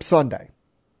Championship Sunday.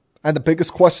 And the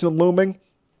biggest question looming,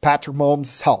 Patrick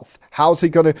Mahomes' health. How's he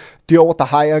going to deal with the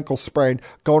high ankle sprain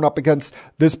going up against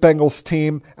this Bengals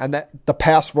team and the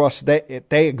pass rush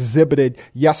they exhibited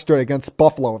yesterday against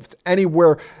Buffalo? If it's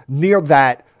anywhere near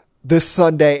that this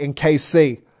Sunday in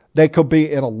KC, they could be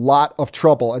in a lot of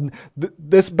trouble. And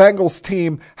this Bengals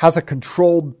team has a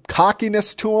controlled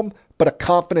cockiness to them, but a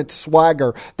confident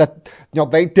swagger that,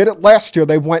 they did it last year.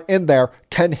 They went in there.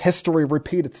 Can history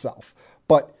repeat itself?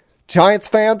 But Giants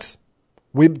fans,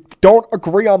 we don't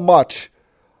agree on much,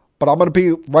 but I'm going to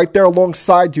be right there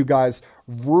alongside you guys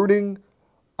rooting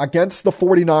against the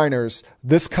 49ers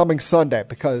this coming Sunday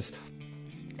because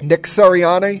Nick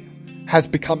Sirianni has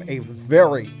become a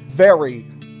very, very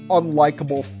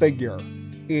unlikable figure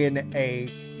in a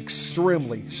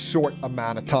extremely short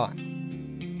amount of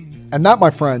time. And that, my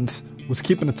friends, was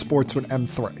Keeping It Sports with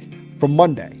M3 for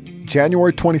Monday,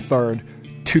 January 23rd,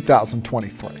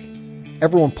 2023.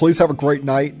 Everyone, please have a great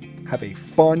night. Have a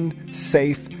fun,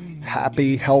 safe,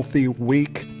 happy, healthy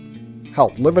week.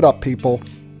 Hell, live it up, people.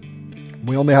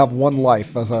 We only have one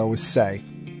life, as I always say.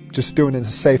 Just do it in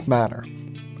a safe manner.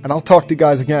 And I'll talk to you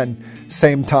guys again,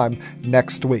 same time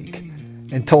next week.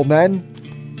 Until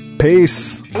then,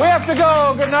 peace. We have to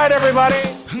go. Good night, everybody.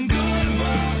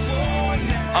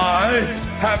 I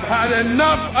have had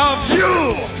enough of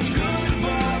you!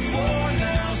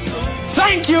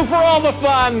 Thank you for all the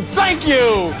fun. Thank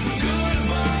you.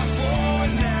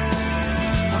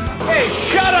 Hey,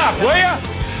 shut up, will ya?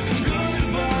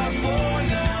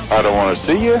 I don't want to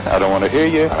see you, I don't want to hear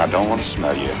you, and I don't want to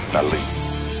smell you. Now leave.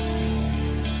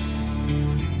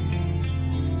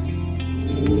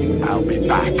 I'll be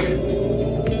back.